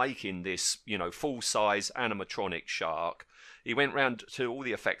of making this, full-size animatronic shark, he went round to all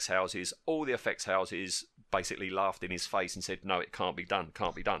the effects houses. All the effects houses basically laughed in his face and said, no, it can't be done,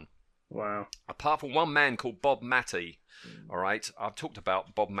 can't be done. Wow. Apart from one man called Bob Matty. All right, I've talked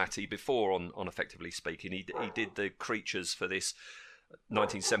about Bob Matty before on Effectively Speaking. He did the creatures for this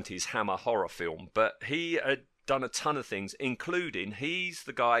 1970s Hammer horror film, but he had done a ton of things, including he's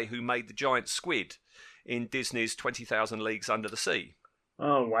the guy who made the giant squid in Disney's 20,000 Leagues Under the Sea.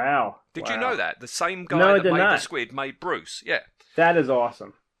 Oh, wow. Did you know that? The same guy No, I that did made not. the squid made Bruce. Yeah. That is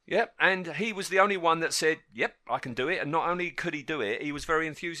awesome. Yep, and he was the only one that said, yep, I can do it. And not only could he do it, he was very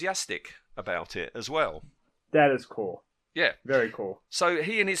enthusiastic about it as well. That is cool. Yeah. Very cool. So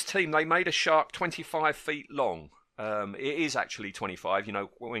he and his team, they made a shark 25 feet long. It is actually 25.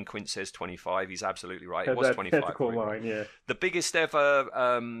 When Quint says 25, he's absolutely right. It was 25. That's a cool line, yeah. The biggest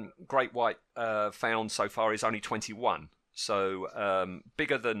ever great white found so far is only 21. So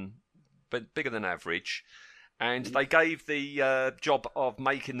bigger than average. And they gave the job of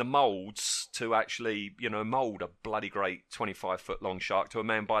making the moulds to actually, mould a bloody great 25-foot long shark to a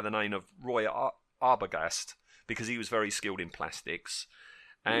man by the name of Roy Arbogast, because he was very skilled in plastics.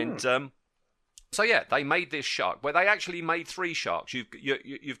 And they made this shark. Well, they actually made 3 sharks.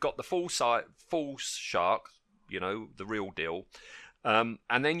 You've got the full shark, the real deal. And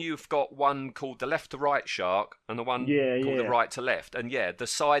then you've got one called the left to right shark and the one called the right to left. And the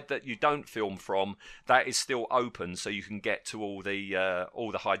side that you don't film from, that is still open, so you can get to all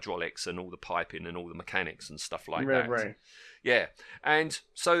the hydraulics and all the piping and all the mechanics and stuff like that. Right. Yeah. And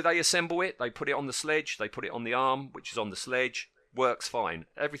so they assemble it, they put it on the sledge, they put it on the arm, which is on the sledge, works fine.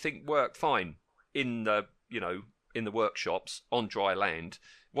 Everything worked fine in the workshops on dry land.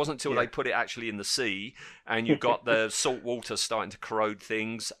 It wasn't until they put it actually in the sea and you got the salt water starting to corrode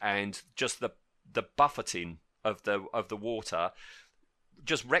things, and just the buffeting of the water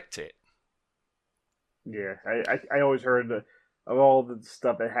just wrecked it. Yeah, I always heard of all the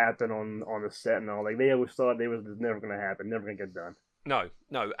stuff that happened on the set and all. Like, they always thought it was never going to happen, never going to get done. No,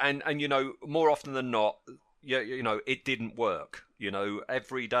 and more often than not, it didn't work.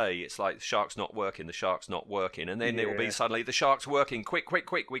 Every day it's like the shark's not working, and then it'll be suddenly the shark's working. Quick,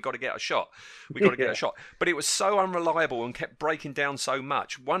 we got to get a shot. But it was so unreliable and kept breaking down so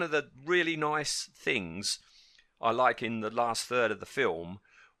much. One of the really nice things I like in the last third of the film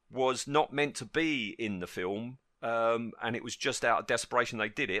was not meant to be in the film, and it was just out of desperation they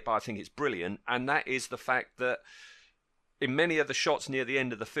did it, but I think it's brilliant, and that is the fact that in many of the shots near the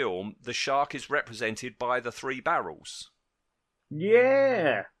end of the film, the shark is represented by the 3 barrels.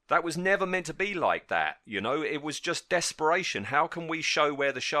 Yeah. That was never meant to be like that, It was just desperation. How can we show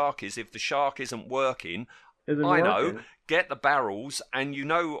where the shark is if the shark isn't working? Know. Get the barrels, and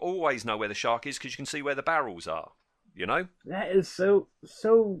always know where the shark is because you can see where the barrels are. That is so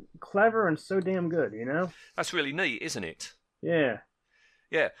clever and so damn good. That's really neat, isn't it? Yeah.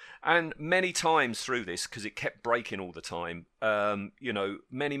 Yeah, and many times through this, because it kept breaking all the time,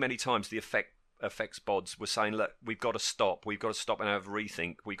 many times the effects bods were saying, look, we've got to stop and have a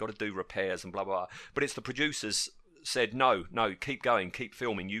rethink, we've got to do repairs and blah, blah, blah. But it's the producers said, no, keep going, keep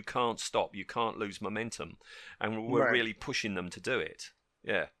filming. You can't stop. You can't lose momentum. And we're Right. really pushing them to do it.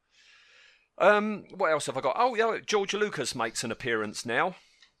 Yeah. What else have I got? Oh, yeah, George Lucas makes an appearance now.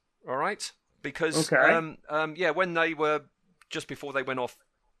 All right. Because, Okay. when they were, just before they went off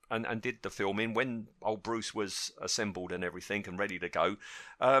and did the filming, when old Bruce was assembled and everything and ready to go,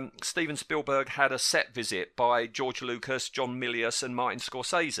 Steven Spielberg had a set visit by George Lucas, John Milius and Martin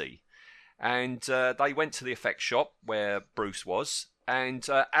Scorsese. And they went to the effects shop where Bruce was. And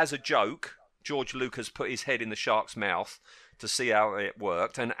as a joke, George Lucas put his head in the shark's mouth to see how it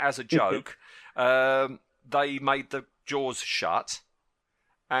worked. And as a joke, they made the jaws shut.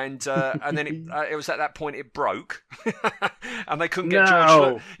 And then it was at that point it broke, and they couldn't get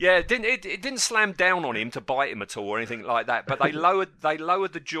George. No. Yeah, it didn't slam down on him to bite him at all or anything like that. But they lowered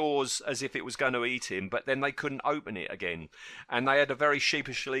the jaws as if it was going to eat him. But then they couldn't open it again, and they had to very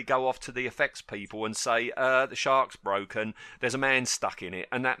sheepishly go off to the effects people and say the shark's broken. There's a man stuck in it,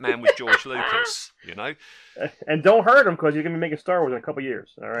 and that man was George Lucas. You know. And don't hurt him because you're going to be making Star Wars in a couple years.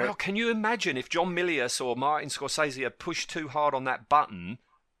 All right. Well, can you imagine if John Milius or Martin Scorsese had pushed too hard on that button?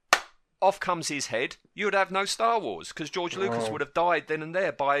 Off comes his head. You would have no Star Wars because George Lucas would have died then and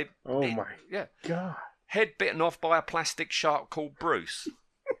there by my yeah God. head bitten off by a plastic shark called Bruce.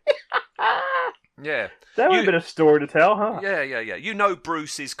 Yeah, That would have been a story to tell, huh? Yeah. You know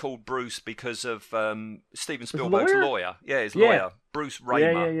Bruce is called Bruce because of Steven Spielberg's lawyer. Yeah, his lawyer, Bruce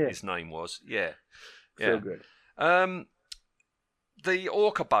Raymer. Yeah. His name was. Yeah. So good. The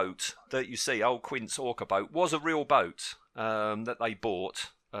Orca boat that you see, old Quint's Orca boat, was a real boat that they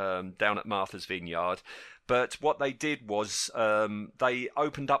bought down at Martha's Vineyard. But what they did was they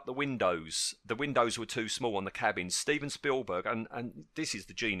opened up the windows. The windows were too small on the cabin. Steven Spielberg, and this is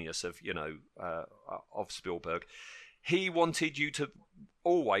the genius of of Spielberg. He wanted you to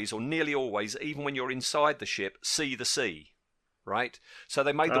always, or nearly always, even when you're inside the ship, see the sea. Right? So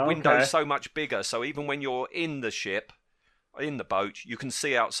they made the windows so much bigger. So even when you're in the ship, in the boat, you can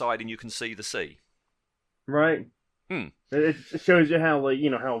see outside and you can see the sea. Right. It shows you how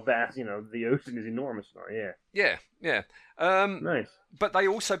how vast the ocean is enormous. Yeah. Nice. But they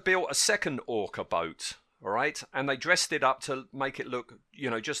also built a second Orca boat, all right, and they dressed it up to make it look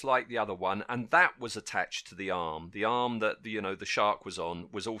just like the other one, and that was attached to the arm. The arm that the shark was on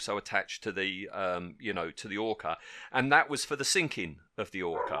was also attached to the to the Orca, and that was for the sinking of the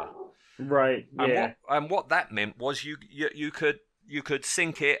Orca. Right. Yeah. And what that meant was you could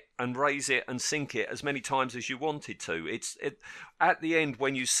sink it and raise it and sink it as many times as you wanted to. At the end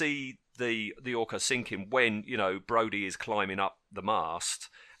when you see the Orca sinking, when Brody is climbing up the mast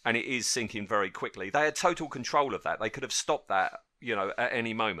and it is sinking very quickly, they had total control of that. They could have stopped that at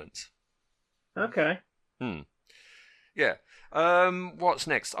any moment. Okay. Yeah. What's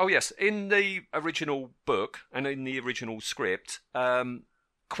next? Oh yes, in the original book and in the original script,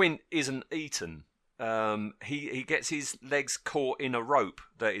 Quint isn't eaten. He gets his legs caught in a rope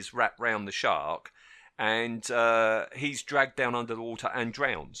that is wrapped round the shark, and he's dragged down under the water and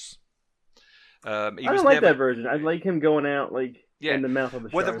drowns. I don't like that version. I like him going out in the mouth of the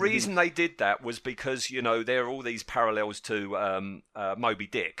shark. Well, the reason they did that was because there are all these parallels to Moby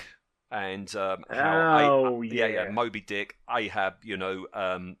Dick. And Moby Dick, Ahab,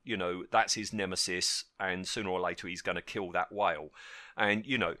 that's his nemesis, and sooner or later he's going to kill that whale. And do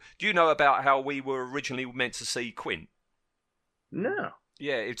you know about how we were originally meant to see Quint? No.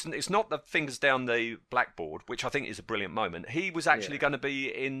 Yeah, it's not the fingers down the blackboard, which I think is a brilliant moment. He was actually going to be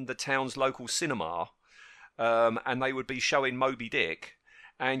in the town's local cinema, and they would be showing Moby Dick,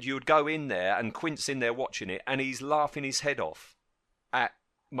 and you would go in there, and Quint's in there watching it, and he's laughing his head off at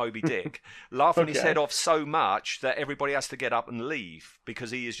Moby Dick, laughing his head off so much that everybody has to get up and leave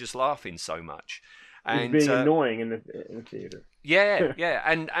because he is just laughing so much. And he's being annoying in the theater. Yeah,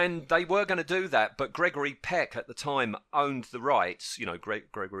 and they were going to do that, but Gregory Peck at the time owned the rights.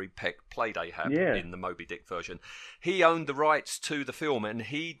 Gregory Peck played Ahab in the Moby Dick version. He owned the rights to the film, and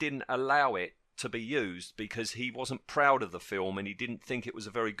he didn't allow it to be used because he wasn't proud of the film, and he didn't think it was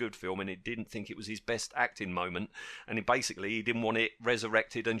a very good film, and he didn't think it was his best acting moment, and he didn't want it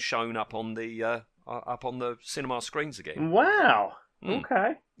resurrected and shown up on the cinema screens again. Wow.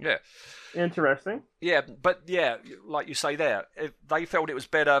 Okay. Yeah. Interesting. Yeah, but like you say there, they felt it was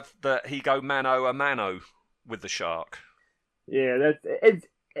better that he go mano a mano with the shark. Yeah,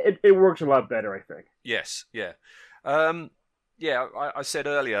 it works a lot better, I think. Yes, yeah. I said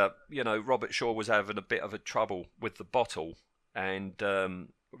earlier, Robert Shaw was having a bit of a trouble with the bottle, and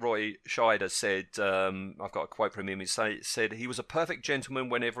Roy Scheider said, I've got a quote from him, he said, he was a perfect gentleman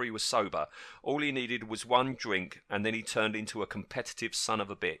whenever he was sober. All he needed was one drink, and then he turned into a competitive son of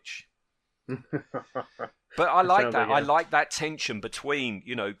a bitch. But I like that. Like I like that tension between,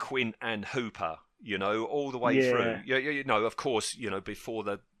 Quint and Hooper, all the way through. Of course, before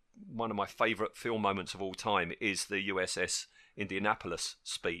one of my favourite film moments of all time is the USS Indianapolis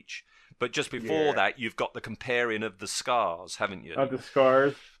speech. But just before that, you've got the comparing of the scars, haven't you? Of the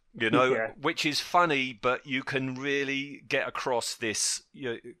scars. Which is funny, but you can really get across this.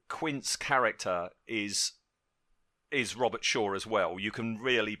 Quint's character is Robert Shaw as well. You can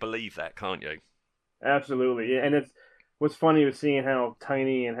really believe that, can't you? Absolutely, and what's funny was seeing how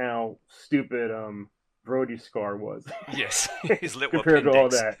tiny and how stupid Brody's scar was. Yes, his little compared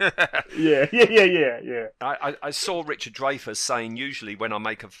appendix. to all that. Yeah. I saw Richard Dreyfuss saying usually when I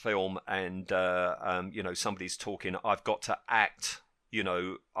make a film and somebody's talking, I've got to act.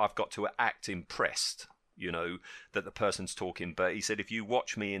 I've got to act impressed. That the person's talking. But he said, if you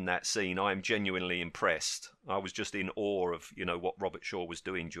watch me in that scene, I am genuinely impressed. I was just in awe of, what Robert Shaw was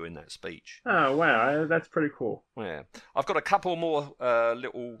doing during that speech. Oh, wow. That's pretty cool. Yeah. I've got a couple more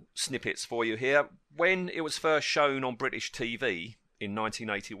little snippets for you here. When it was first shown on British TV in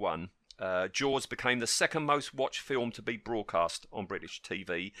 1981, Jaws became the second most watched film to be broadcast on British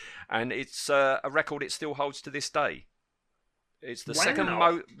TV. And it's a record it still holds to this day. It's the second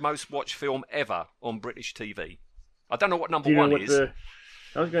most watched film ever on British TV. I don't know what number one is.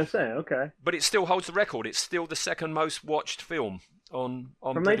 I was going to say, okay. But it still holds the record. It's still the second most watched film on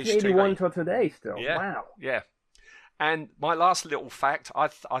from British 1981 TV. till today still. Yeah, wow. Yeah. And my last little fact, I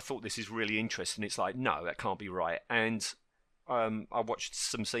thought this is really interesting. It's like, no, that can't be right. And I watched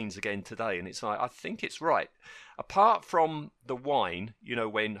some scenes again today, and it's like, I think it's right. Apart from the wine,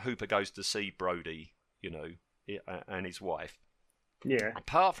 when Hooper goes to see Brody, and his wife. Yeah.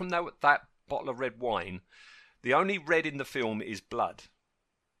 Apart from that bottle of red wine, the only red in the film is blood.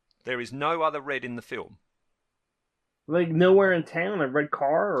 There is no other red in the film. Like nowhere in town, a red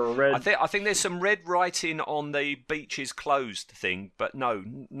car or a red... I think there's some red writing on the beach is closed thing, but no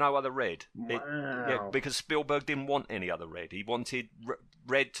other red. Wow. Because Spielberg didn't want any other red. He wanted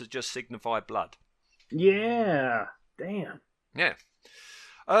red to just signify blood. Yeah. Damn. Yeah.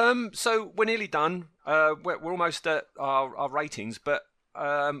 So we're nearly done. We're almost at our ratings, but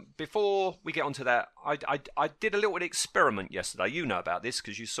before we get onto that, I did a little experiment yesterday. You know about this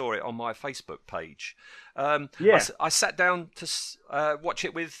because you saw it on my Facebook page. I sat down to watch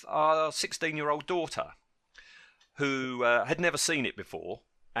it with our 16-year-old daughter, who had never seen it before.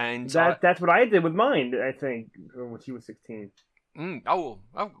 And that's what I did with mine, I think, when she was 16. Oh.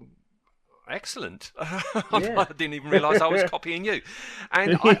 Excellent. I didn't even realise I was copying you.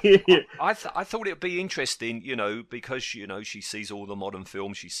 And I thought it would be interesting, because, she sees all the modern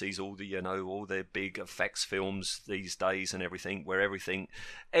films, she sees all the, all the big effects films these days and everything, where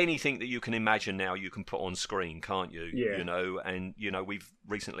anything that you can imagine now you can put on screen, can't you? Yeah. And, we've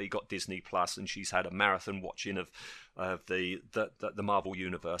recently got Disney Plus and she's had a marathon watching of the Marvel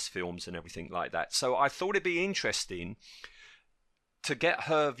Universe films and everything like that. So I thought it'd be interesting to get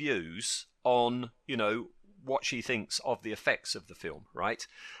her views on, what she thinks of the effects of the film, right?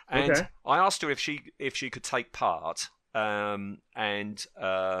 And I asked her if she could take part, and can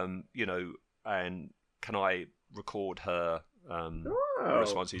I record her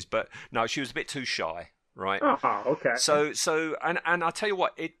responses? But no, she was a bit too shy, right? Oh, okay. So and I tell you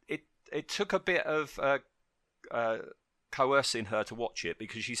what, it took a bit of coercing her to watch it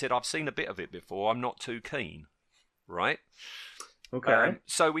because she said, I've seen a bit of it before, I'm not too keen, right? Okay.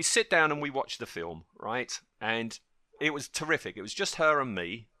 So we sit down and we watch the film, right? And it was terrific. It was just her and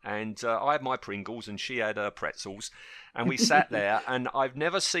me, and I had my Pringles and she had her pretzels, and we sat there. And I've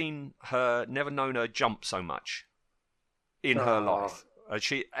never known her jump so much in her life.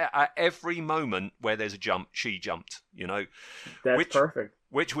 She at every moment where there's a jump, she jumped. That's perfect.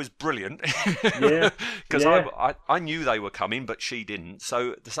 Which was brilliant. Yeah. Because I knew they were coming, but she didn't.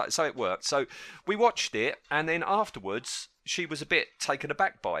 So it worked. So we watched it, and then afterwards she was a bit taken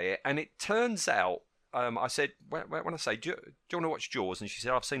aback by it, and it turns out I said when I say do you want to watch Jaws, and she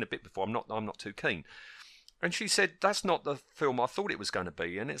said I've seen a bit before, I'm not too keen, and she said that's not the film I thought it was going to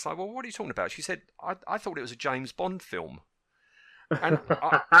be, and it's like, well, what are you talking about? She said I thought it was a James Bond film, and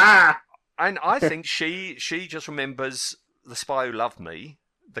I think she just remembers The Spy Who Loved Me,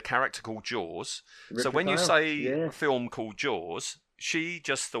 the character called Jaws. So when you say a film called Jaws, she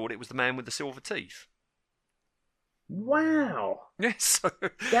just thought it was the man with the silver teeth. Wow. Yes.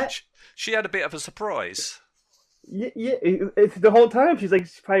 She had a bit of a surprise. Yeah, it's the whole time she's like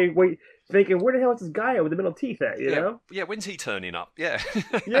probably thinking, where the hell is this guy with the middle teeth at? You know? Yeah. When's he turning up? Yeah.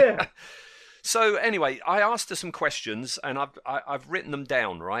 Yeah. So anyway, I asked her some questions, and I've written them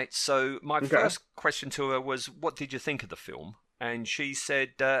down. Right. So my first question to her was, "What did you think of the film?" and she said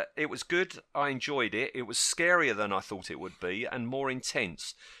it was good. I enjoyed it. It was scarier than I thought it would be, and more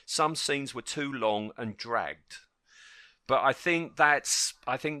intense. Some scenes were too long and dragged. But I think that's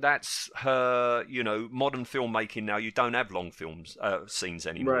her, modern filmmaking now. You don't have long scenes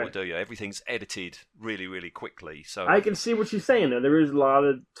anymore, Right. do you? Everything's edited really, really quickly. So I can see what she's saying there. There is a lot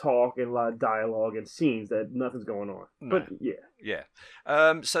of talk and a lot of dialogue and scenes that nothing's going on. No. But yeah. Yeah.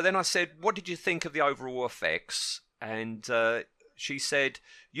 So then I said, what did you think of the overall effects? And she said,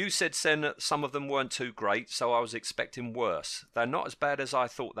 you said some of them weren't too great, so I was expecting worse. They're not as bad as I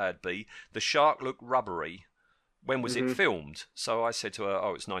thought they'd be. The shark looked rubbery. When was it filmed? So I said to her,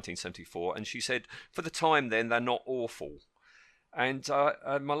 it's 1974. And she said, for the time then, they're not awful. And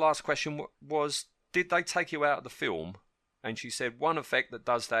my last question was, did they take you out of the film? And she said, one effect that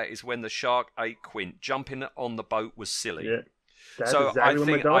does that is when the shark ate Quint. Jumping on the boat was silly. Yeah. That's So exactly what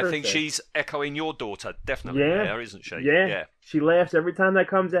my I daughter think said. she's echoing your daughter, definitely there, isn't she? Yeah. She laughs every time that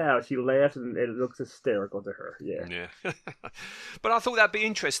comes out. She laughs and it looks hysterical to her. Yeah. But I thought that'd be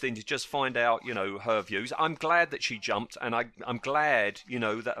interesting to just find out, her views. I'm glad that she jumped, and I'm glad,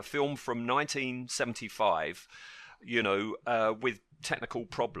 that a film from 1975, with technical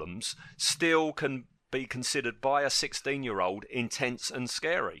problems, still can be considered by a 16-year-old intense and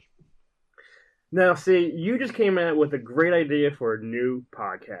scary. Now, see, you just came out with a great idea for a new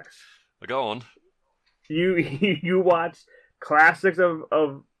podcast. Go on. You watch classics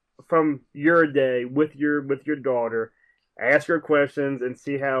of from your day with your daughter, ask her questions, and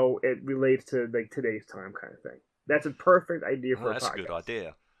see how it relates to like today's time, kind of thing. That's a perfect idea for a podcast. That's a good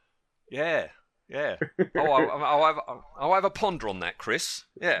idea. Yeah. I'll have a ponder on that, Chris.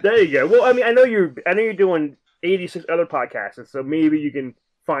 Yeah. There you go. Well, I mean, I know you're doing 86 other podcasts, so maybe you can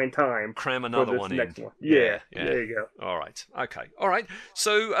find time. Cram another one next in. One. Yeah. There you go. All right. Okay. All right.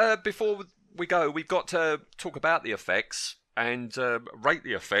 So before we go, we've got to talk about the effects and rate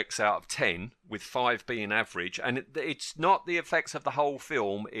the effects out of 10, with 5 being average. And it's not the effects of the whole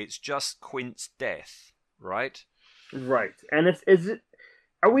film; it's just Quint's death, right? Right. And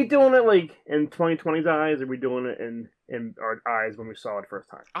are we doing it like in 2020's eyes, or are we doing it in our eyes when we saw it first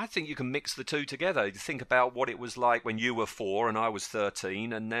time? I think you can mix the two together. You think about what it was like when you were 4 and I was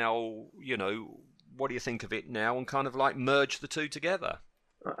 13, and now, what do you think of it now, and kind of like merge the two together.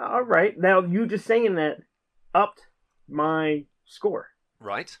 All right. Now, you just saying that upped my score.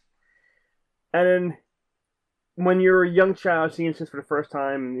 Right. And then when you're a young child seeing this for the first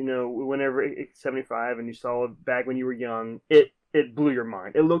time, whenever it's 75 and you saw it back when you were young, it blew your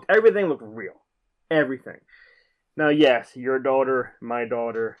mind. Everything looked real. Everything. Now, yes, your daughter, my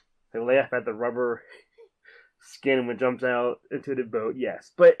daughter, they laugh at the rubber skin when it jumps out into the boat,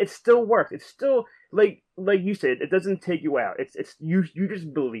 yes. But it still works. It's still, like you said, it doesn't take you out. It's you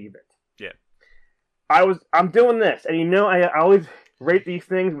just believe it. Yeah. I'm doing this, and I always rate these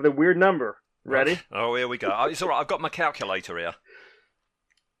things with a weird number. Ready? Oh, here we go. It's all right. I've got my calculator here.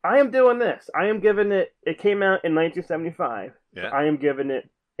 I am doing this. I am giving it came out in 1975. Yeah. So I am giving it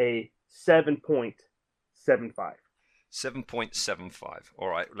a 7.75. 7.75. All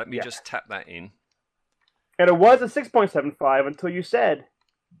right. Let me just tap that in. And it was a 6.75 until you said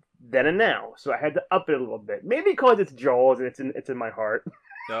then and now. So I had to up it a little bit. Maybe because it's Jaws and it's in my heart.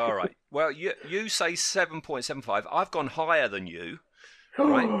 All right. Well, you say 7.75. I've gone higher than you.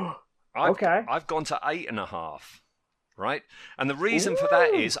 Right? Okay. I've gone to 8.5. Right? And the reason for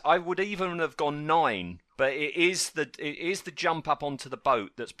that is I would even have gone 9, but it is the jump up onto the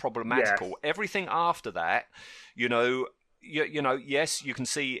boat that's problematical. Yes. Everything after that, yes, you can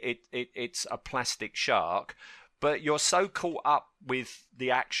see it's a plastic shark, but you're so caught up with the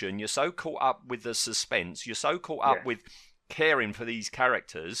action, you're so caught up with the suspense, you're so caught up with caring for these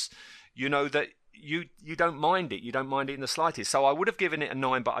characters, that you don't mind it. You don't mind it in the slightest. So I would have given it a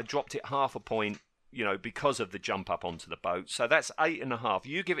 9, but I dropped it half a point, because of the jump up onto the boat. So that's 8.5.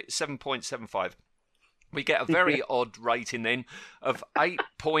 You give it 7.75. We get a very odd rating then of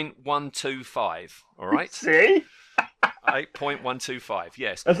 8.125. All right? See? 8.125,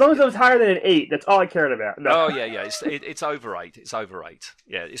 yes. As long as it was higher than an 8, that's all I cared about. No. Oh, yeah. It's over 8. It's over 8.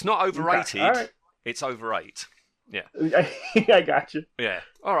 Yeah, it's not overrated. Okay. All right. It's over 8. Yeah. I got you. Yeah.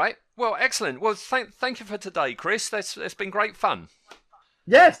 All right. Well, excellent. Well, thank you for today, Chris. It's been great fun.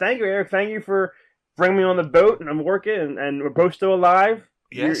 Yes, thank you, Eric. Thank you for bringing me on the boat, and I'm working, and we're both still alive.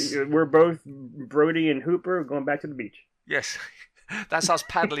 Yes. We're both Brody and Hooper going back to the beach. Yes. That's us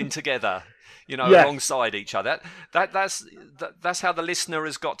paddling together, Yes. alongside each other. That's how the listener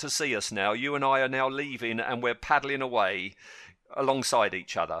has got to see us now. You and I are now leaving, and we're paddling away alongside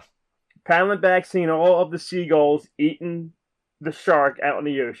each other. Paddling back, seeing all of the seagulls eating the shark out in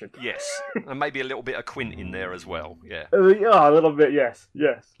the ocean. Yes, and maybe a little bit of Quint in there as well. Yeah. Yeah, a little bit. Yes.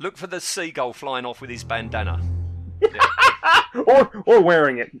 Look for the seagull flying off with his bandana. Yeah. or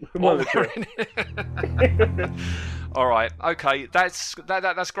wearing it. Or wearing it. All right. Okay. That's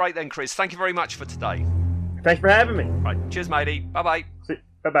great then, Chris. Thank you very much for today. Thanks for having me. Right. Cheers, matey. Bye bye.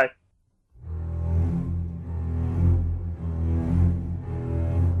 Bye bye.